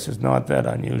I guess is not that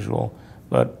unusual,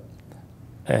 but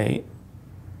a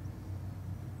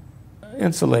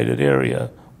insulated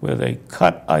area where they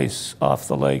cut ice off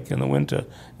the lake in the winter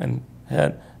and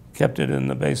had kept it in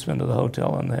the basement of the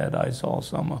hotel, and they had ice all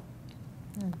summer.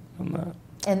 From that.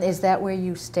 And is that where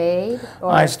you stayed?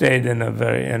 Or? I stayed in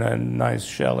a nice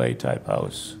chalet type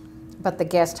house. But the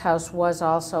guest house was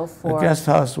also for? The guest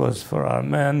house was for our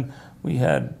men. We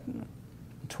had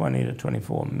 20 to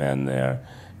 24 men there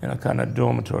in a kind of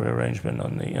dormitory arrangement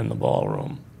in the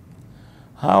ballroom.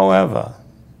 However,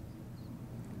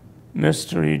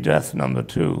 mystery death number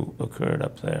 2 occurred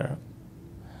up there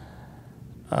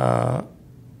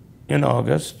in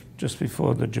August, just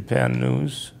before the Japan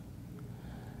news.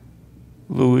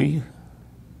 Louis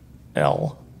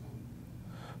L.,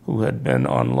 who had been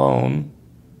on loan,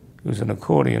 he was an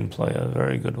accordion player, a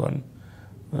very good one,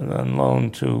 but on loan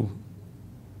to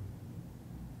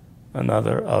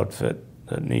another outfit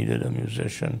that needed a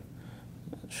musician,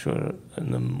 sure,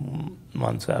 in the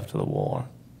months after the war.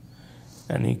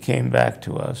 And he came back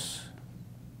to us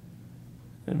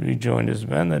and rejoined his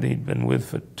men that he'd been with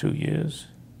for 2 years.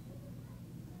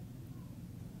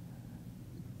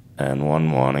 And one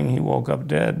morning he woke up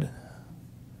dead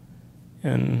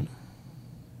in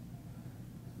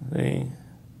the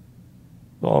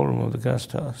ballroom of the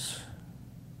guest house.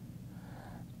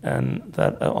 And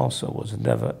that also was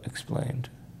never explained.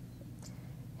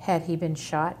 Had he been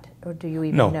shot, or do you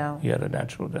even know? No, he had a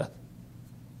natural death.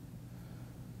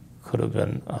 Could have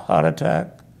been a heart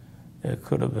attack. It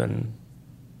could have been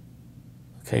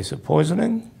a case of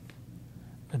poisoning.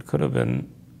 It could have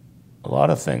been a lot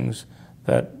of things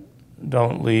that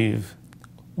don't leave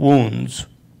wounds.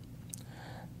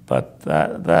 But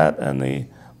that and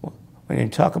when you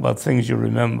talk about things you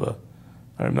remember,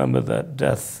 I remember that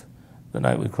death the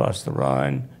night we crossed the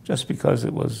Rhine, just because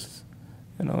it was,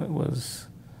 it was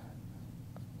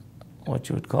what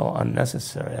you would call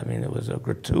unnecessary. I mean, it was a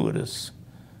gratuitous,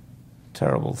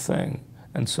 terrible thing,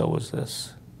 and so was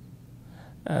this.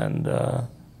 And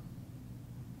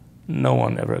no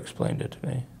one ever explained it to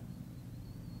me.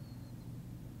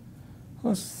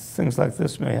 Well, things like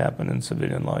this may happen in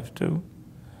civilian life too,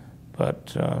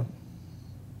 but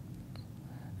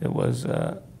it was,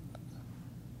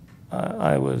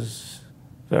 I was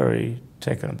very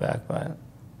taken aback by it.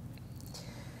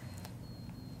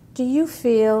 Do you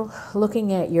feel,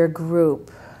 looking at your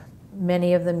group,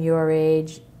 many of them your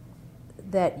age,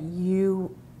 that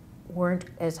you weren't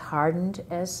as hardened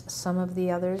as some of the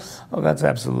others? Oh, that's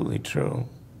absolutely true.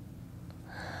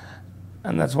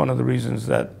 And that's one of the reasons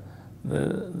that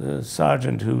the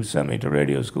sergeant who sent me to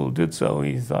radio school did so.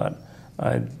 He thought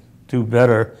I'd do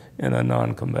better in a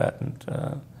non-combatant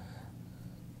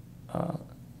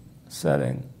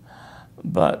setting.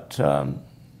 But if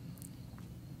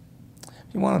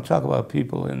you want to talk about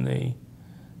people in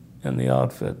the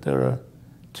outfit, there are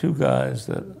two guys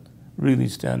that really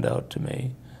stand out to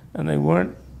me, and they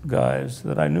weren't guys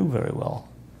that I knew very well.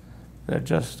 They're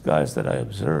just guys that I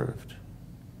observed.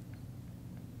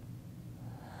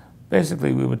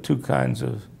 Basically, we were two kinds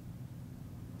of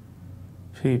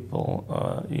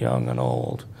people, young and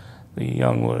old. The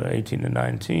young were 18 and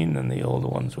 19, and the older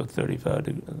ones were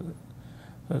 35.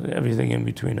 Everything in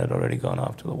between had already gone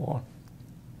off to the war.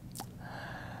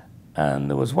 And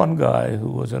there was one guy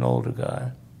who was an older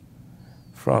guy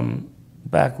from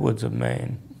backwoods of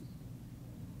Maine,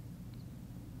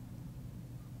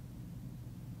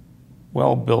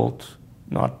 well-built,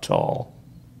 not tall,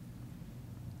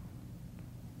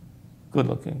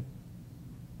 good-looking.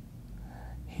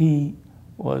 He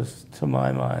was, to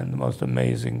my mind, the most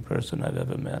amazing person I've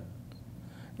ever met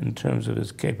in terms of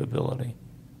his capability.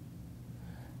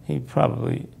 He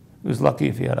was lucky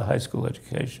if he had a high school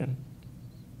education.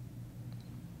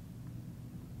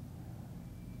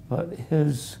 But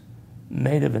his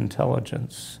native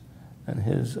intelligence and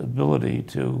his ability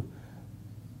to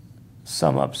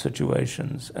sum up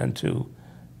situations and to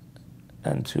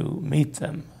meet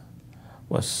them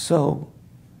was so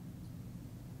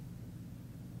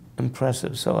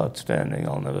impressive, so outstanding.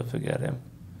 I'll never forget him.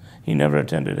 He never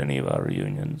attended any of our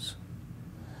reunions,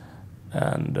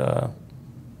 and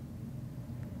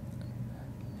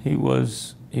he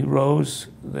rose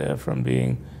there from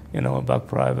being, a buck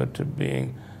private to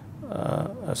being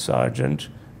a sergeant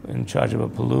in charge of a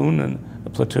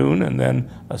platoon, and then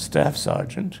a staff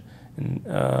sergeant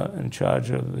in charge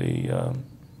of the.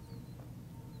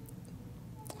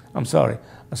 A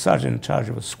sergeant in charge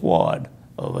of a squad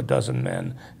of a dozen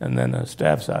men, and then a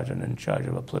staff sergeant in charge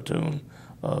of a platoon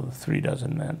of 36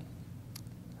 men.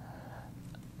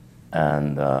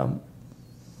 And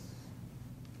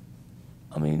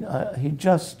he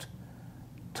just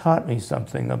taught me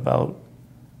something about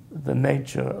the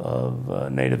nature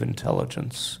of native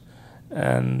intelligence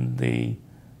and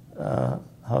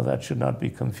how that should not be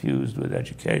confused with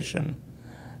education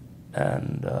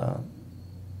and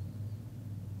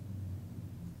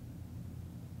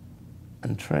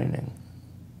training.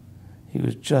 He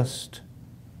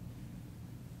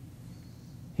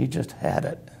just had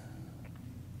it.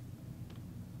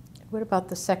 What about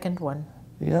the second one?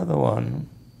 The other one,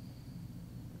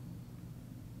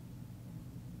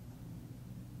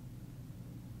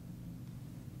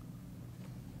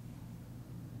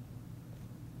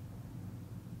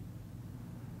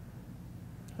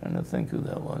 trying to think who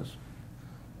that was.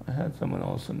 I had someone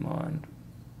else in mind.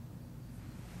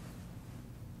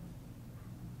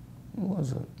 Who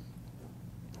was it?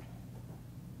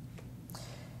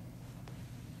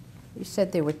 You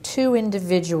said there were two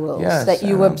individuals Yes, that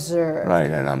you observed. Right,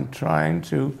 and I'm trying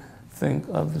to think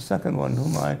of the second one,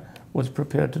 whom I was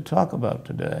prepared to talk about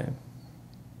today.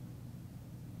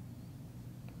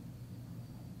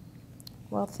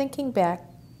 Well, thinking back,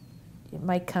 it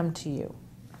might come to you.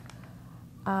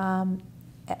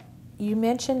 You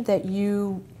mentioned that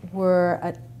you were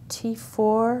a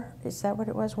T4, is that what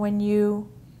it was, when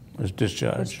you Was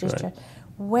discharged, right?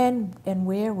 When and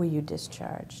where were you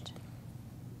discharged?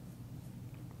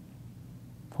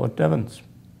 Port Devens.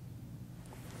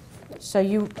 So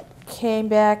you came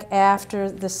back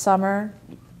after the summer.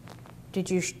 Did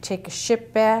you take a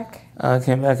ship back? I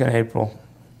came back in April.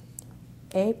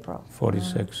 April.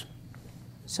 46.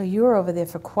 So you were over there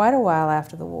for quite a while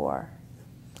after the war.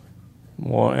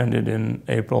 War ended in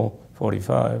April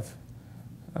 45.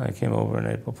 I came over in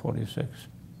April 46.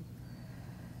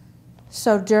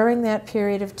 So during that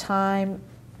period of time,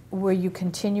 were you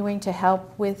continuing to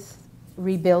help with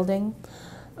rebuilding?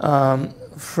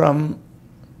 From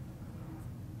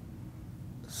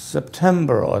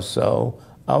September or so,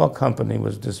 our company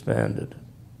was disbanded.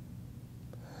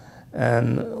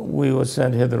 And we were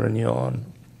sent hither and yon.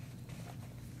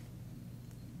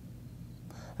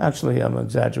 Actually, I'm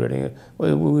exaggerating.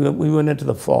 We went into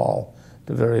the fall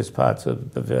to various parts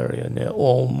of Bavaria, near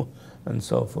Ulm and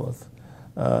so forth,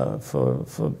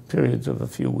 for periods of a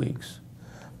few weeks.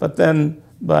 But then,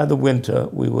 by the winter,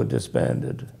 we were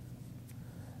disbanded.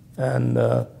 And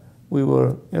we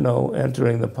were,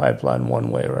 entering the pipeline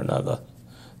one way or another,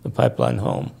 the pipeline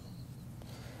home.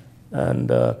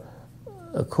 And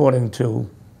according to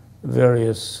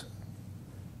various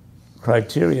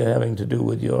criteria having to do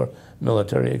with your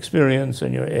military experience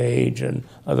and your age and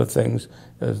other things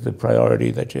as the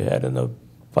priority that you had in the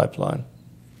pipeline.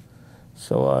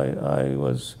 So I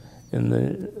was in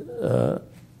the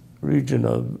region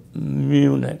of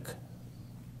Munich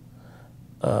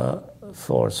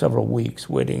for several weeks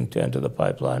waiting to enter the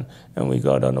pipeline, and we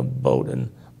got on a boat in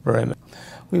Bremen.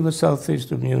 We were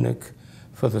southeast of Munich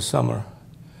for the summer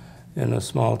in a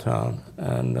small town,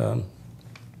 and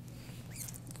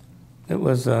it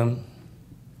was a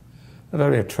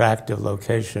very attractive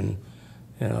location,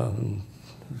 a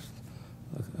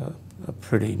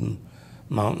pretty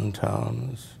mountain town.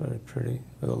 It was very pretty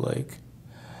with a lake.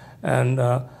 And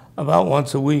about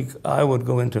once a week, I would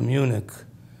go into Munich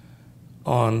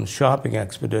on shopping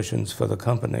expeditions for the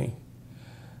company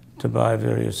to buy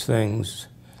various things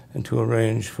and to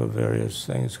arrange for various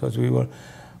things, because we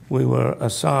were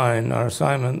assigned, our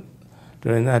assignment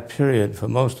during that period for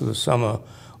most of the summer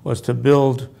was to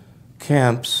build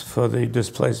camps for the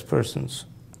displaced persons.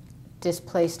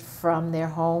 Displaced from their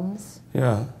homes?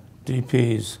 Yeah,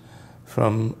 DPs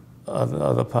from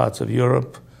other parts of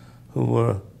Europe who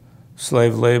were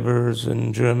slave laborers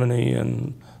in Germany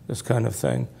and this kind of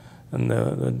thing.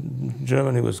 And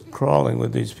Germany was crawling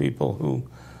with these people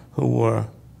who were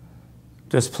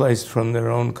displaced from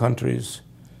their own countries.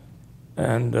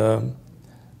 And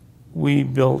we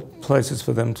built places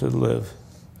for them to live.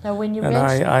 Now, when you and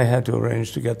I had to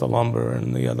arrange to get the lumber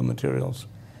and the other materials.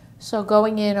 So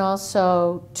going in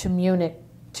also to Munich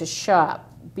to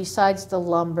shop, besides the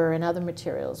lumber and other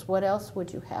materials, what else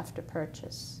would you have to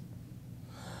purchase?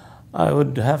 I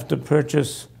would have to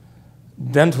purchase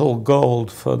dental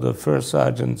gold for the first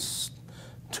sergeant's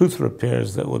tooth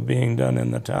repairs that were being done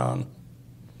in the town.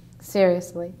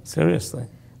 Seriously? Seriously.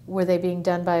 Were they being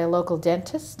done by a local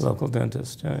dentist? Local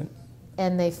dentist, right.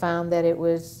 And they found that it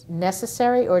was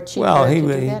necessary or cheaper to do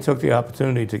that? Well, he took the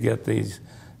opportunity to get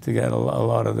a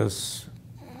lot of this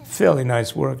fairly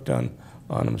nice work done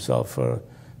on himself for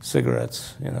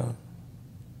cigarettes,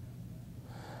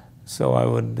 So I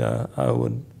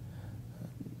would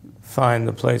find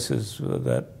the places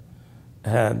that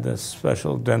had this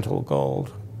special dental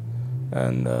gold,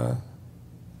 and that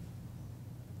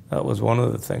was one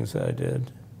of the things that I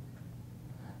did.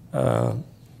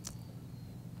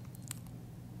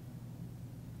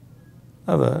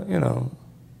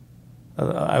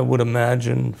 I would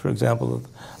imagine, for example,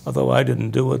 although I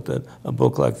didn't do it, that a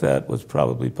book like that was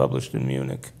probably published in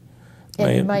Munich.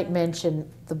 And you might mention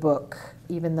the book,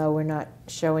 even though we're not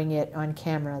showing it on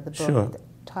camera, the book. Sure.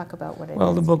 Talk about what it is.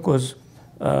 Well, the book was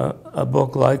a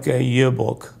book like a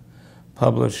yearbook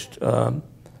published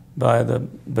by the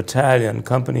battalion,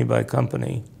 company by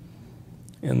company,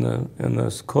 in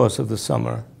the course of the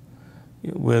summer,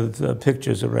 with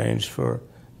pictures arranged for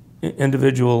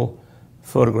individual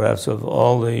photographs of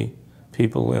all the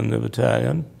people in the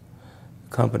battalion,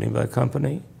 company by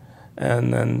company,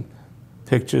 and then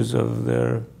pictures of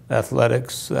their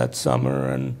athletics that summer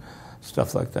and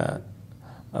stuff like that.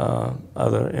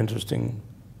 Other interesting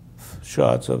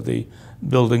shots of the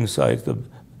building sites,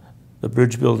 the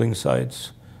bridge building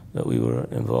sites that we were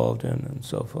involved in and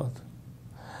so forth.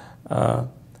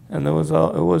 And it was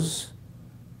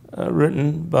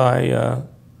written by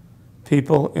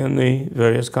people in the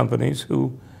various companies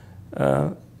who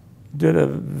did a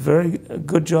very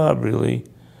good job, really,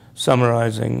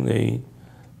 summarizing the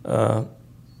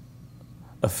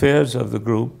affairs of the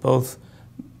group, both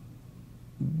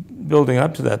building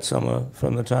up to that summer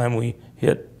from the time we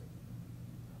hit.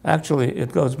 Actually,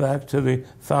 it goes back to the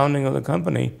founding of the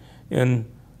company in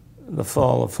the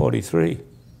fall of '43,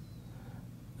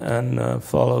 and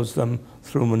follows them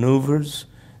through maneuvers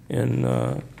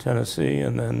in Tennessee,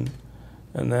 and then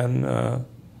in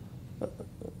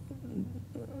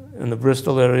the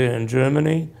Bristol area in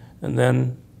Germany, and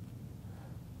then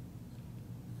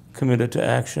committed to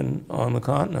action on the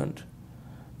continent.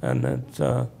 And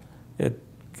it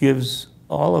gives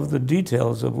all of the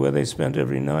details of where they spent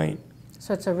every night.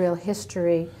 So it's a real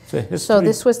history. It's a history. So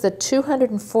this was the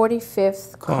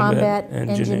 245th Combat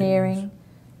Engineering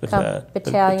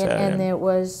Battalion, and there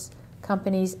was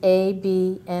companies A,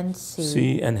 B, and C.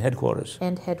 C and headquarters.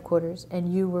 And headquarters,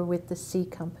 and you were with the C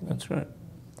company. That's right.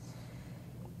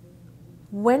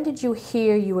 When did you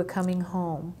hear you were coming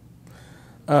home?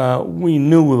 We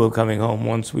knew we were coming home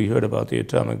once we heard about the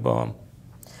atomic bomb.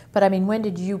 But I mean, when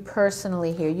did you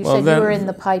personally hear? You Well, said then you were in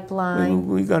the pipeline.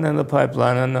 We got in the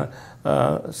pipeline, and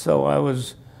so I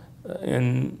was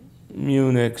in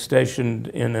Munich, stationed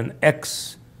in an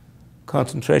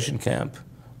ex-concentration camp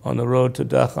on the road to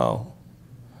Dachau,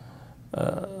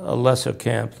 a lesser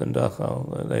camp than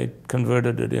Dachau. They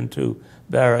converted it into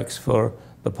barracks for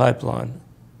the pipeline.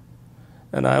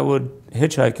 And I would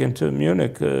hitchhike into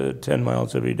Munich 10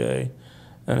 miles every day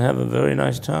and have a very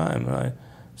nice time. And I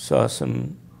saw I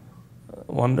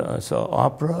saw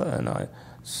opera, and I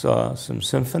saw some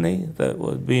symphony that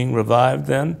was being revived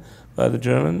then by the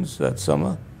Germans that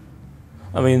summer.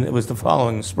 I mean, it was the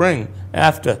following spring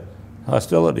after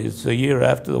hostilities, a year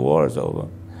after the war is over.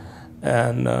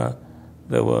 And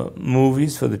there were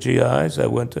movies for the GIs.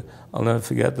 I'll never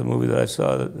forget the movie that I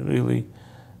saw that really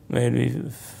made me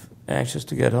anxious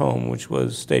to get home, which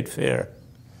was State Fair.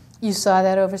 You saw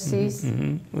that overseas?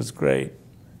 Mm-hmm. It was great.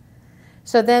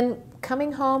 So then,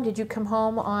 coming home, did you come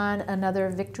home on another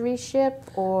victory ship,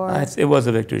 or? It was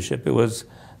a victory ship. It was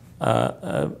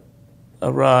a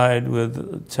ride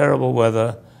with terrible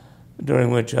weather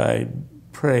during which I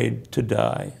prayed to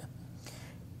die.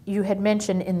 You had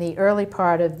mentioned in the early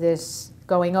part of this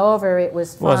going over, it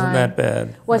was fine. Wasn't that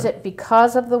bad. Was it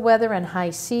because of the weather and high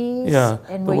seas? Yeah,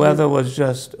 and the weather was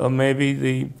just, or maybe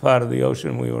the part of the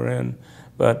ocean we were in,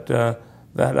 but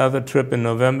that other trip in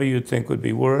November you'd think would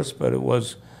be worse, but it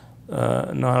was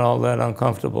not all that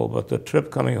uncomfortable. But the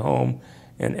trip coming home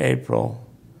in April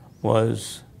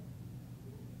was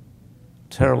a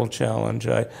terrible challenge.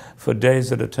 For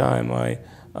days at a time,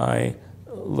 I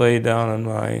lay down in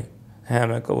my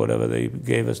hammock or whatever they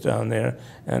gave us down there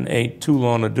and ate 2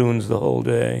 Lorna Doones the whole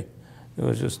day. It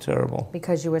was just terrible.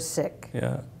 Because you were sick.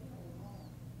 Yeah.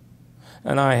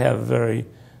 And I have a very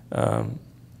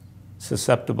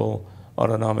susceptible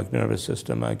autonomic nervous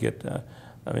system. I get,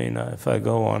 if I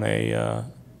go on a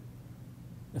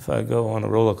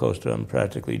roller coaster, I'm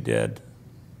practically dead.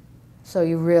 So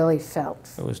you really felt.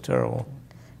 It was terrible.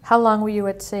 How long were you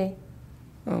at sea?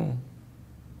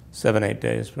 7, 8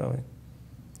 days probably.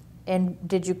 And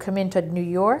did you come into New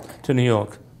York? To New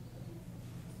York.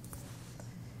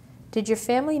 Did your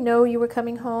family know you were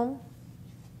coming home?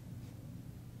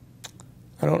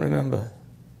 I don't remember.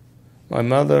 My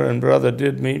mother and brother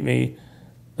did meet me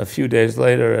a few days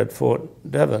later at Fort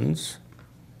Devens,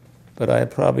 but I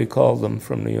probably called them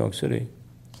from New York City.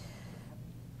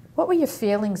 What were your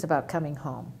feelings about coming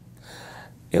home?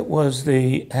 It was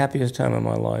the happiest time of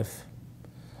my life.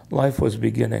 Life was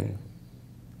beginning.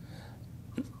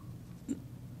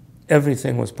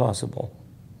 Everything was possible.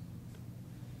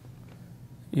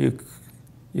 You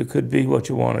could be what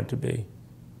you wanted to be.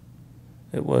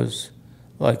 It was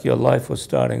like your life was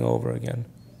starting over again.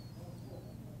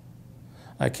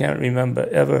 I can't remember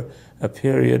ever a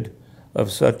period of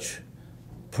such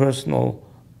personal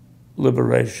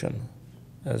liberation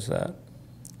as that.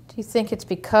 Do you think it's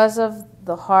because of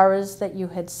the horrors that you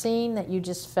had seen that you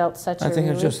just felt such a relief? I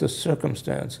think it's just the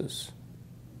circumstances.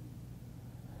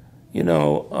 You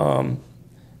know,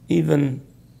 even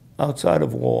outside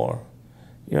of war,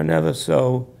 you're never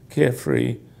so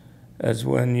carefree as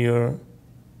when you're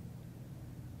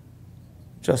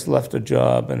just left a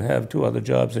job and have 2 other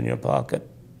jobs in your pocket.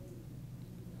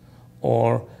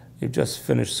 Or you've just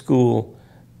finished school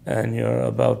and you're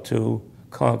about to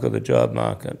conquer the job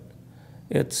market.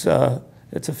 It's a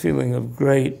feeling of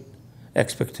great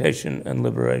expectation and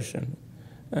liberation.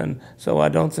 And so I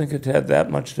don't think it had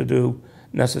that much to do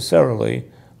necessarily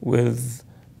with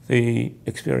the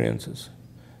experiences,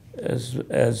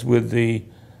 as with the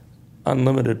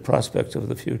unlimited prospects of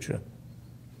the future.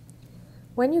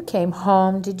 When you came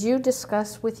home, did you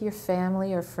discuss with your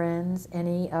family or friends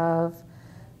any of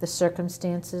the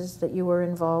circumstances that you were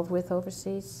involved with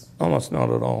overseas? Almost not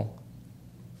at all.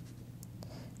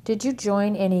 Did you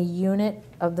join any unit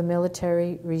of the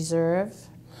military reserve?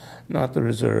 Not the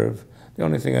reserve. The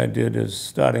only thing I did is,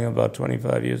 starting about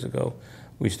 25 years ago,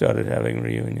 we started having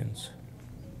reunions.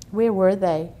 Where were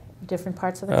they? Different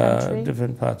parts of the country?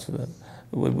 Different parts of it.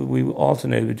 We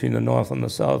alternated between the North and the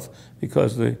South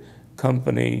because the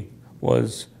company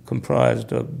was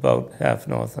comprised of about half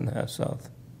North and half South.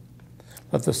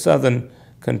 But the Southern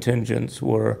contingents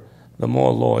were the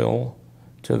more loyal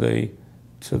to the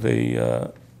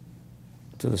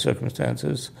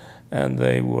circumstances, and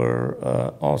they were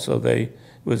it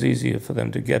was easier for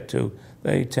them to get to.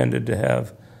 They tended to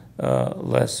have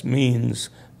less means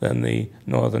than the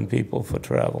northern people for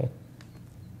travel.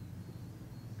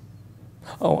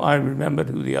 Oh, I remembered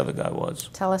who the other guy was.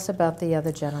 Tell us about the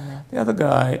other gentleman. The other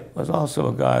guy was also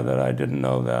a guy that I didn't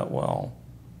know that well.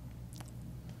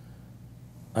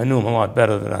 I knew him a lot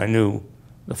better than I knew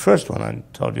the first one I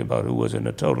told you about, who was in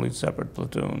a totally separate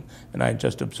platoon, and I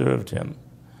just observed him.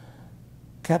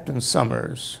 Captain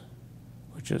Summers,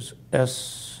 which is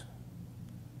S-U-M-M-E-R-S,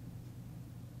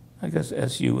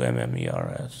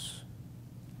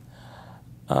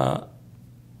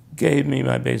 gave me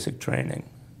my basic training.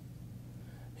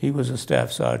 He was a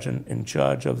staff sergeant in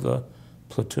charge of the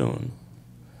platoon,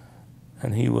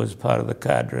 and he was part of the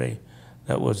cadre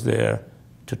that was there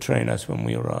to train us when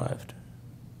we arrived.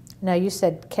 Now, you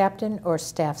said captain or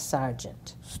staff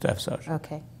sergeant? Staff sergeant.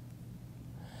 Okay.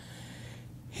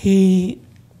 He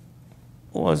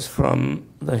was from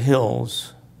the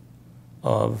hills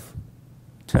of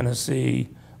Tennessee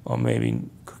or maybe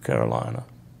Carolina.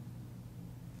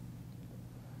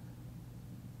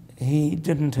 He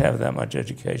didn't have that much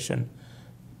education,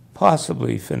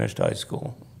 possibly finished high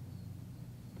school.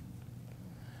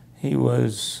 He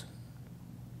was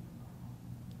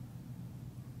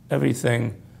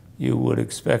everything you would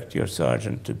expect your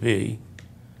sergeant to be: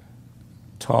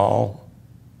 tall,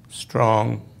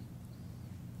 strong,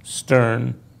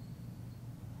 stern,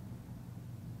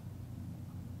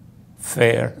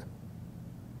 fair.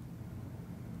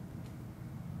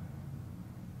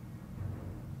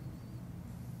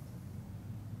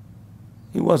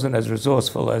 He wasn't as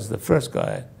resourceful as the first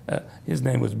guy. His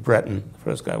name was Breton. The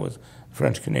first guy was a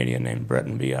French-Canadian named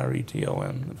Breton,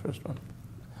 B-R-E-T-O-N, the first one.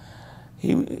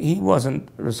 He wasn't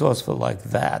resourceful like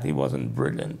that. He wasn't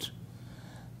brilliant.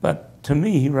 But to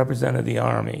me, he represented the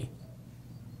Army.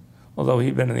 Although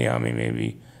he'd been in the Army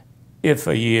maybe, if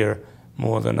a year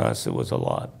more than us, it was a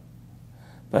lot.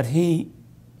 But he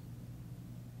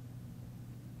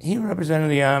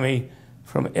represented the Army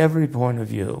from every point of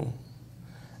view,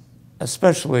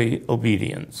 especially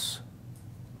obedience,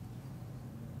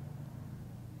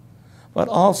 but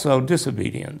also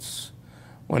disobedience,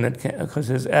 because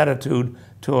his attitude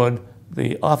toward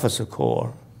the officer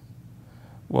corps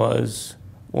was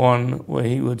one where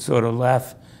he would sort of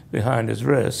laugh behind his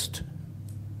wrist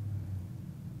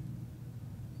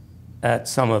at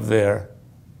some of their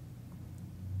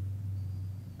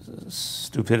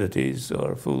stupidities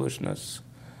or foolishness,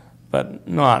 but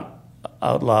not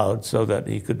out loud so that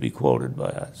he could be quoted by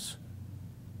us.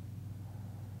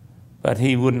 But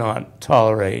he would not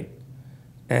tolerate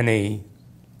any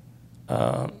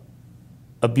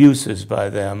abuses by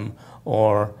them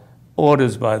or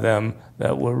orders by them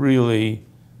that were really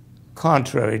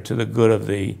contrary to the good of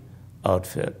the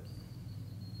outfit.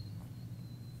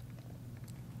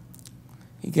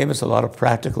 He gave us a lot of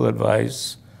practical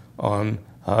advice on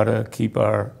how to keep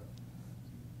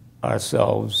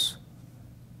ourselves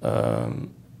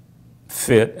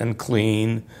fit and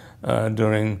clean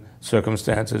during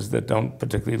circumstances that don't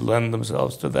particularly lend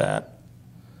themselves to that.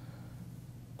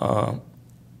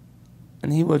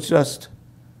 And he was just,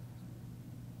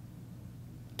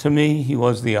 to me, he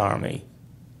was the Army.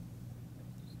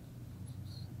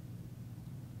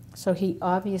 So he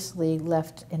obviously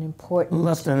left an important...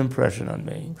 Left an impression on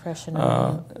me. Impression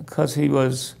on you. Because he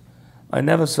was, I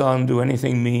never saw him do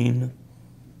anything mean.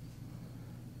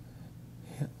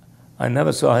 I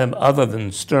never saw him other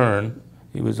than stern.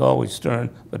 He was always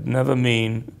stern, but never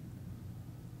mean.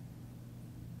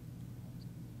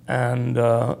 And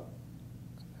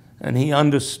he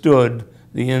understood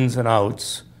the ins and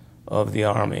outs of the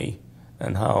Army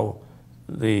and how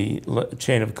the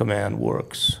chain of command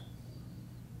works.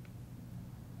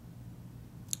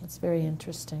 It's very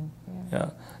interesting.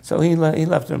 Yeah. So he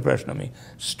left an impression on me.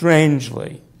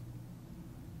 Strangely,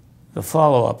 the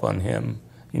follow-up on him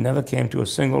He never came to a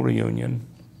single reunion.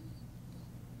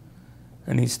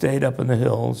 And he stayed up in the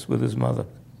hills with his mother.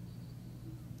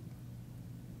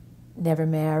 Never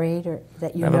married, or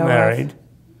that you Never know married. of?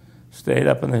 Stayed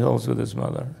up in the hills with his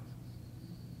mother.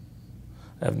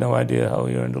 I have no idea how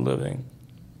he earned a living.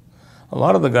 A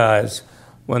lot of the guys,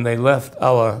 when they left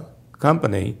our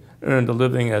company, earned a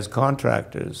living as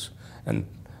contractors and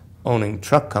owning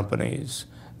truck companies,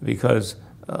 because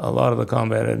a lot of the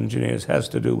combat engineers has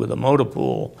to do with a motor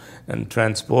pool and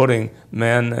transporting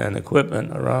men and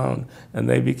equipment around, and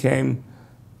they became,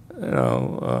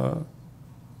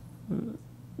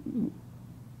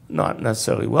 not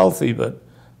necessarily wealthy, but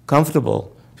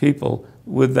comfortable people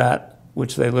with that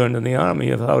which they learned in the Army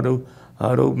of how to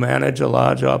manage a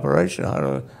large operation, how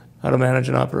to manage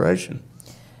an operation.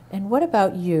 And what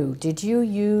about you? Did you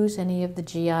use any of the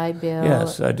GI Bill?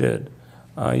 Yes, I did.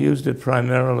 I used it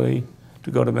primarily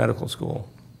to go to medical school.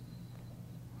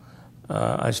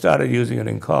 I started using it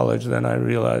in college, then I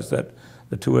realized that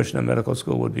the tuition in medical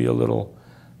school would be a little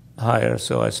higher,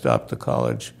 so I stopped the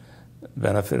college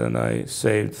benefit and I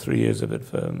saved 3 years of it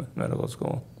for medical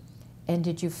school. And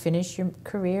did you finish your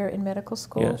career in medical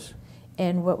school? Yes.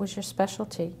 And what was your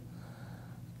specialty?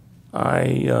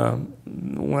 I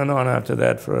went on after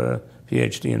that for a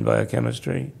PhD in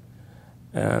biochemistry,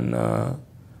 and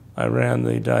I ran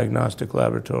the diagnostic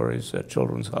laboratories at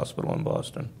Children's Hospital in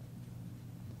Boston.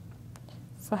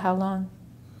 For how long?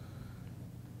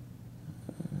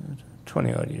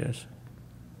 20-odd years.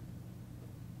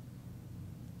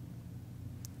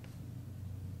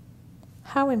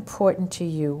 How important to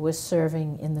you was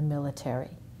serving in the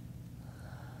military?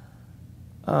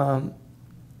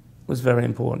 Was very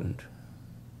important.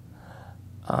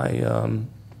 I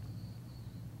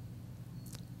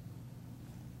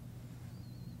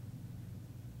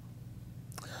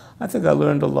think I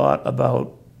learned a lot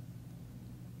about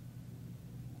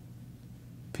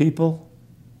people,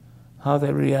 how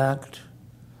they react,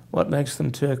 what makes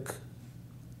them tick,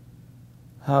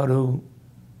 how to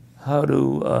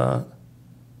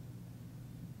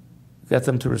get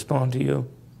them to respond to you.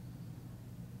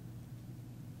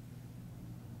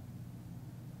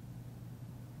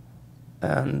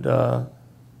 And I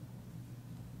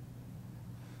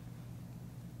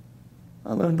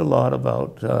learned a lot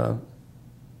about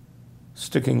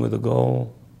sticking with a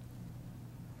goal,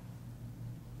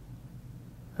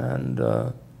 and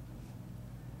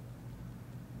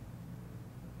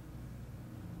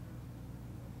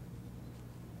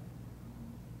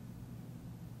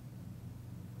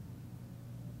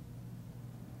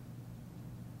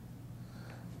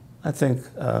I think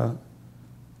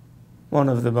one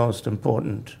of the most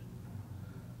important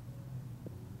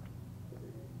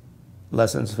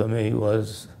lessons for me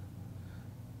was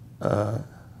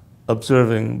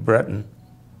observing Breton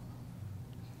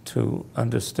to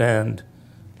understand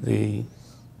the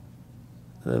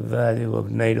value of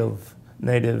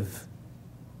native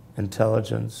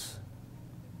intelligence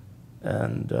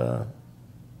and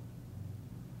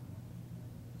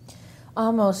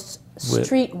almost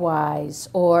streetwise,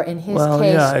 or in his well,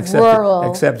 case, yeah, rural.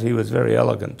 Except he was very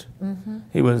elegant. Mm-hmm.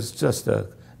 He was just a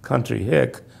country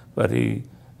hick, but he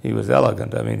was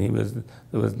elegant. I mean,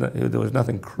 there was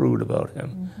nothing crude about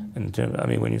him. Mm-hmm. I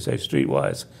mean, when you say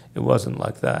streetwise, it wasn't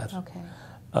like that. Okay.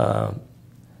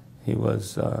 He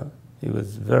was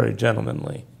very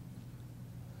gentlemanly,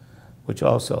 which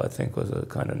also I think was a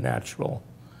kind of natural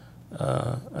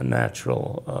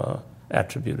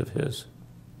attribute of his.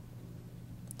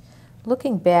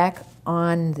 Looking back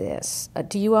on this,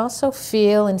 do you also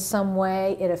feel in some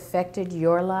way it affected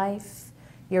your life,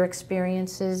 your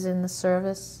experiences in the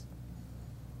service?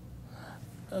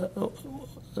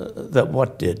 That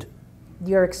what did?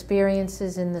 Your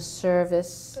experiences in the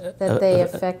service, that they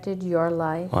affected your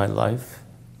life? My life?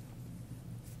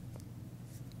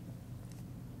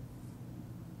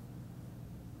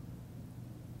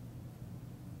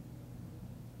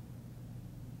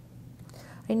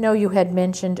 I know you had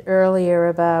mentioned earlier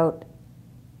about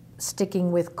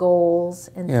sticking with goals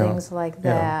and things like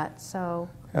that. So,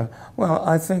 well,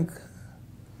 I think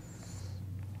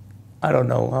I don't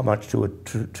know how much to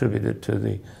attribute it to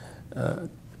the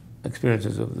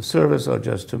experiences of the service or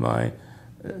just to my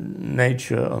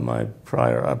nature or my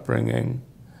prior upbringing,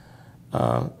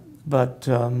 but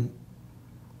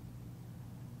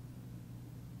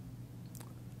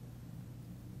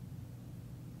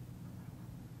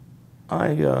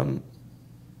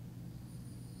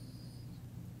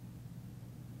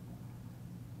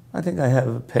I think I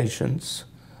have patience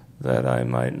that I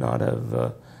might not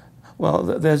have. Well,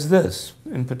 there's this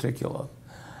in particular.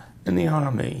 In the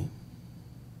Army,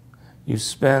 you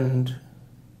spend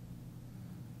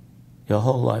your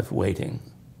whole life waiting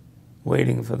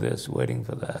for this, waiting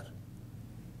for that.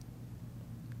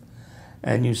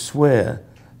 And you swear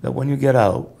that when you get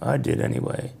out, I did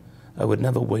anyway, I would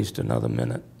never waste another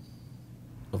minute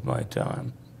of my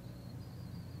time.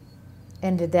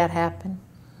 And did that happen?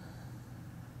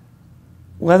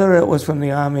 Whether it was from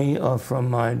the Army or from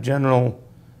my general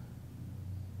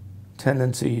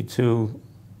tendency to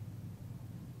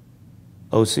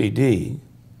OCD,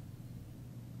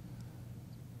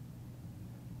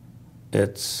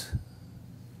 it's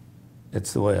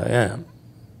the way I am.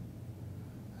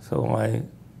 So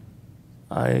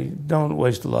I don't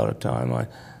waste a lot of time.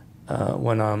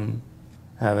 When I'm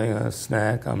having a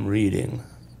snack, I'm reading.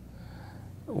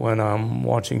 When I'm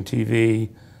watching TV,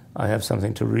 I have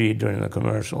something to read during the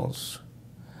commercials.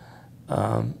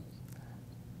 I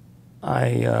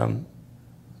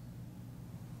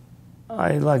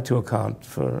like to account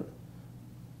for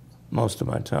most of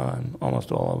my time,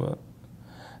 almost all of it.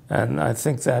 And I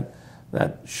think that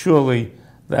surely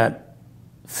that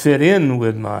fit in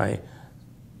with my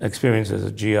experience as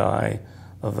a GI,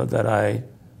 that I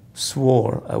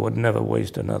swore I would never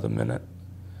waste another minute.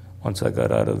 Once I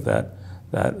got out of that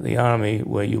the Army,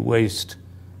 where you waste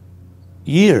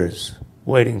years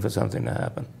waiting for something to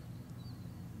happen.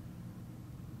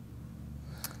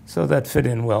 So that fit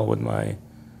in well with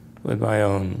my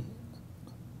own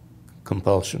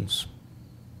compulsions.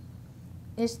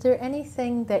 Is there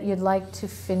anything that you'd like to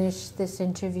finish this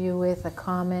interview with, a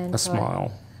comment? A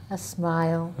smile. A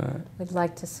smile. We'd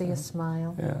like to see a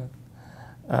smile. Yeah.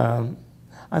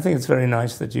 I think it's very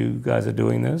nice that you guys are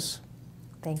doing this.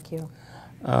 Thank you.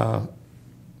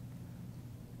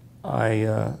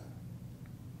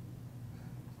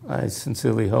 I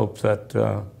sincerely hope that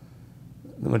the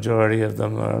majority of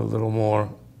them are a little more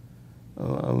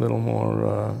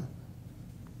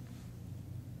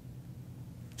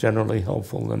generally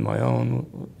helpful than my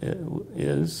own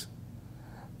is,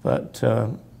 but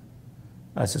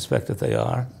I suspect that they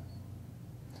are.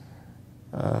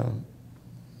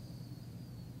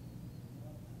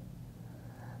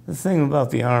 The thing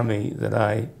about the Army that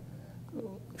I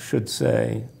should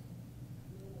say,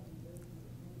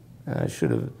 and I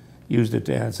should have used it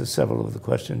to answer several of the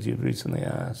questions you've recently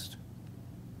asked.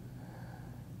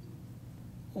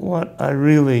 What I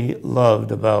really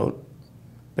loved about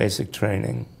basic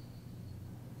training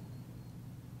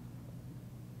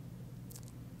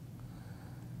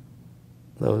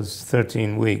those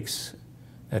 13 weeks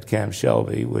at Camp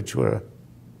Shelby, which were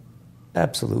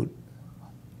absolute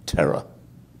terror.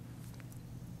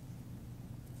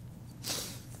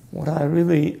 What I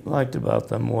really liked about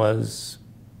them was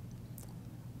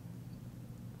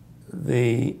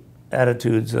the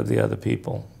attitudes of the other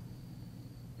people.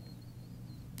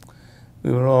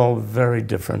 We were all very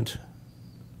different.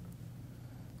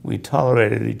 We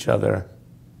tolerated each other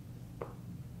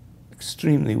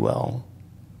extremely well,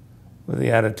 with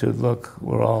the attitude, look,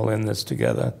 we're all in this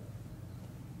together.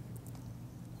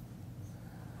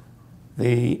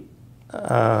 The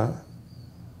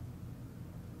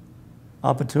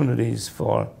opportunities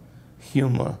for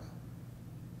humor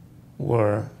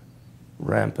were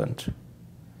rampant.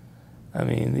 I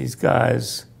mean, these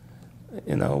guys,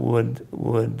 would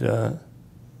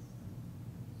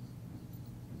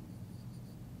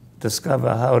discover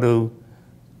how to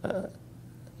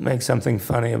make something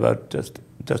funny about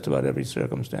just about every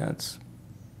circumstance.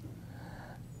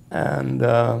 And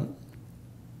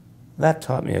that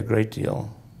taught me a great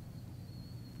deal.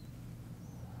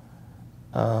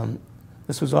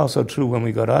 This was also true when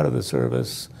we got out of the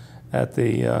service at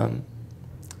the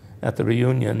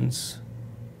reunions.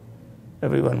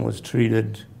 Everyone was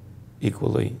treated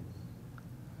equally.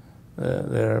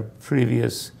 Their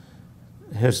previous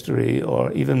history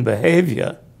or even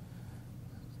behavior,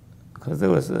 because there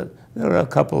were a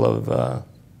couple of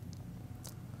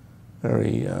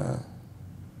very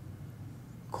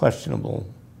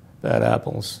questionable bad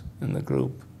apples in the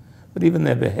group, but even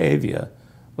their behavior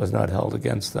was not held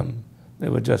against them. They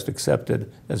were just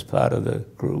accepted as part of the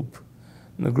group.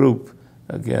 And the group,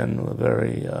 again, were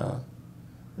very,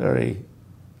 very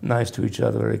nice to each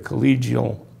other, very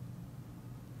collegial,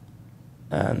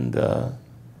 and they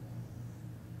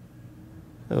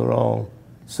were all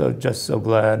just so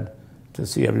glad to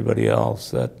see everybody else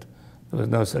that there was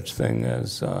no such thing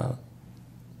as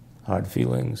hard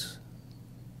feelings.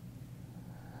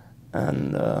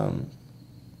 And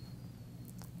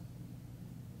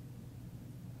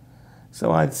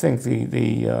so I think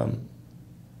the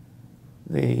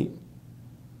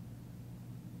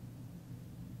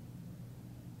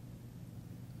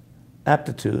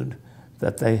aptitude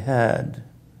that they had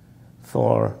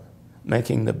for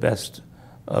making the best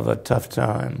of a tough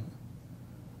time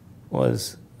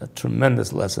was a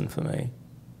tremendous lesson for me.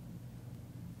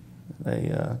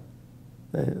 They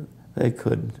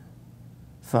could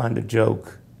find a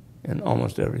joke in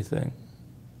almost everything.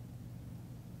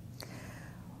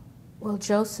 Well,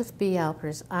 Joseph B.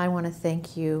 Alpers, I want to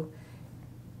thank you.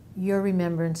 Your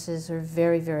remembrances are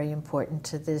very, very important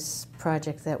to this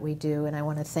project that we do, and I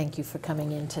want to thank you for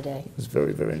coming in today. It was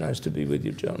very, very nice to be with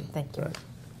you, Joan. Thank you. Right.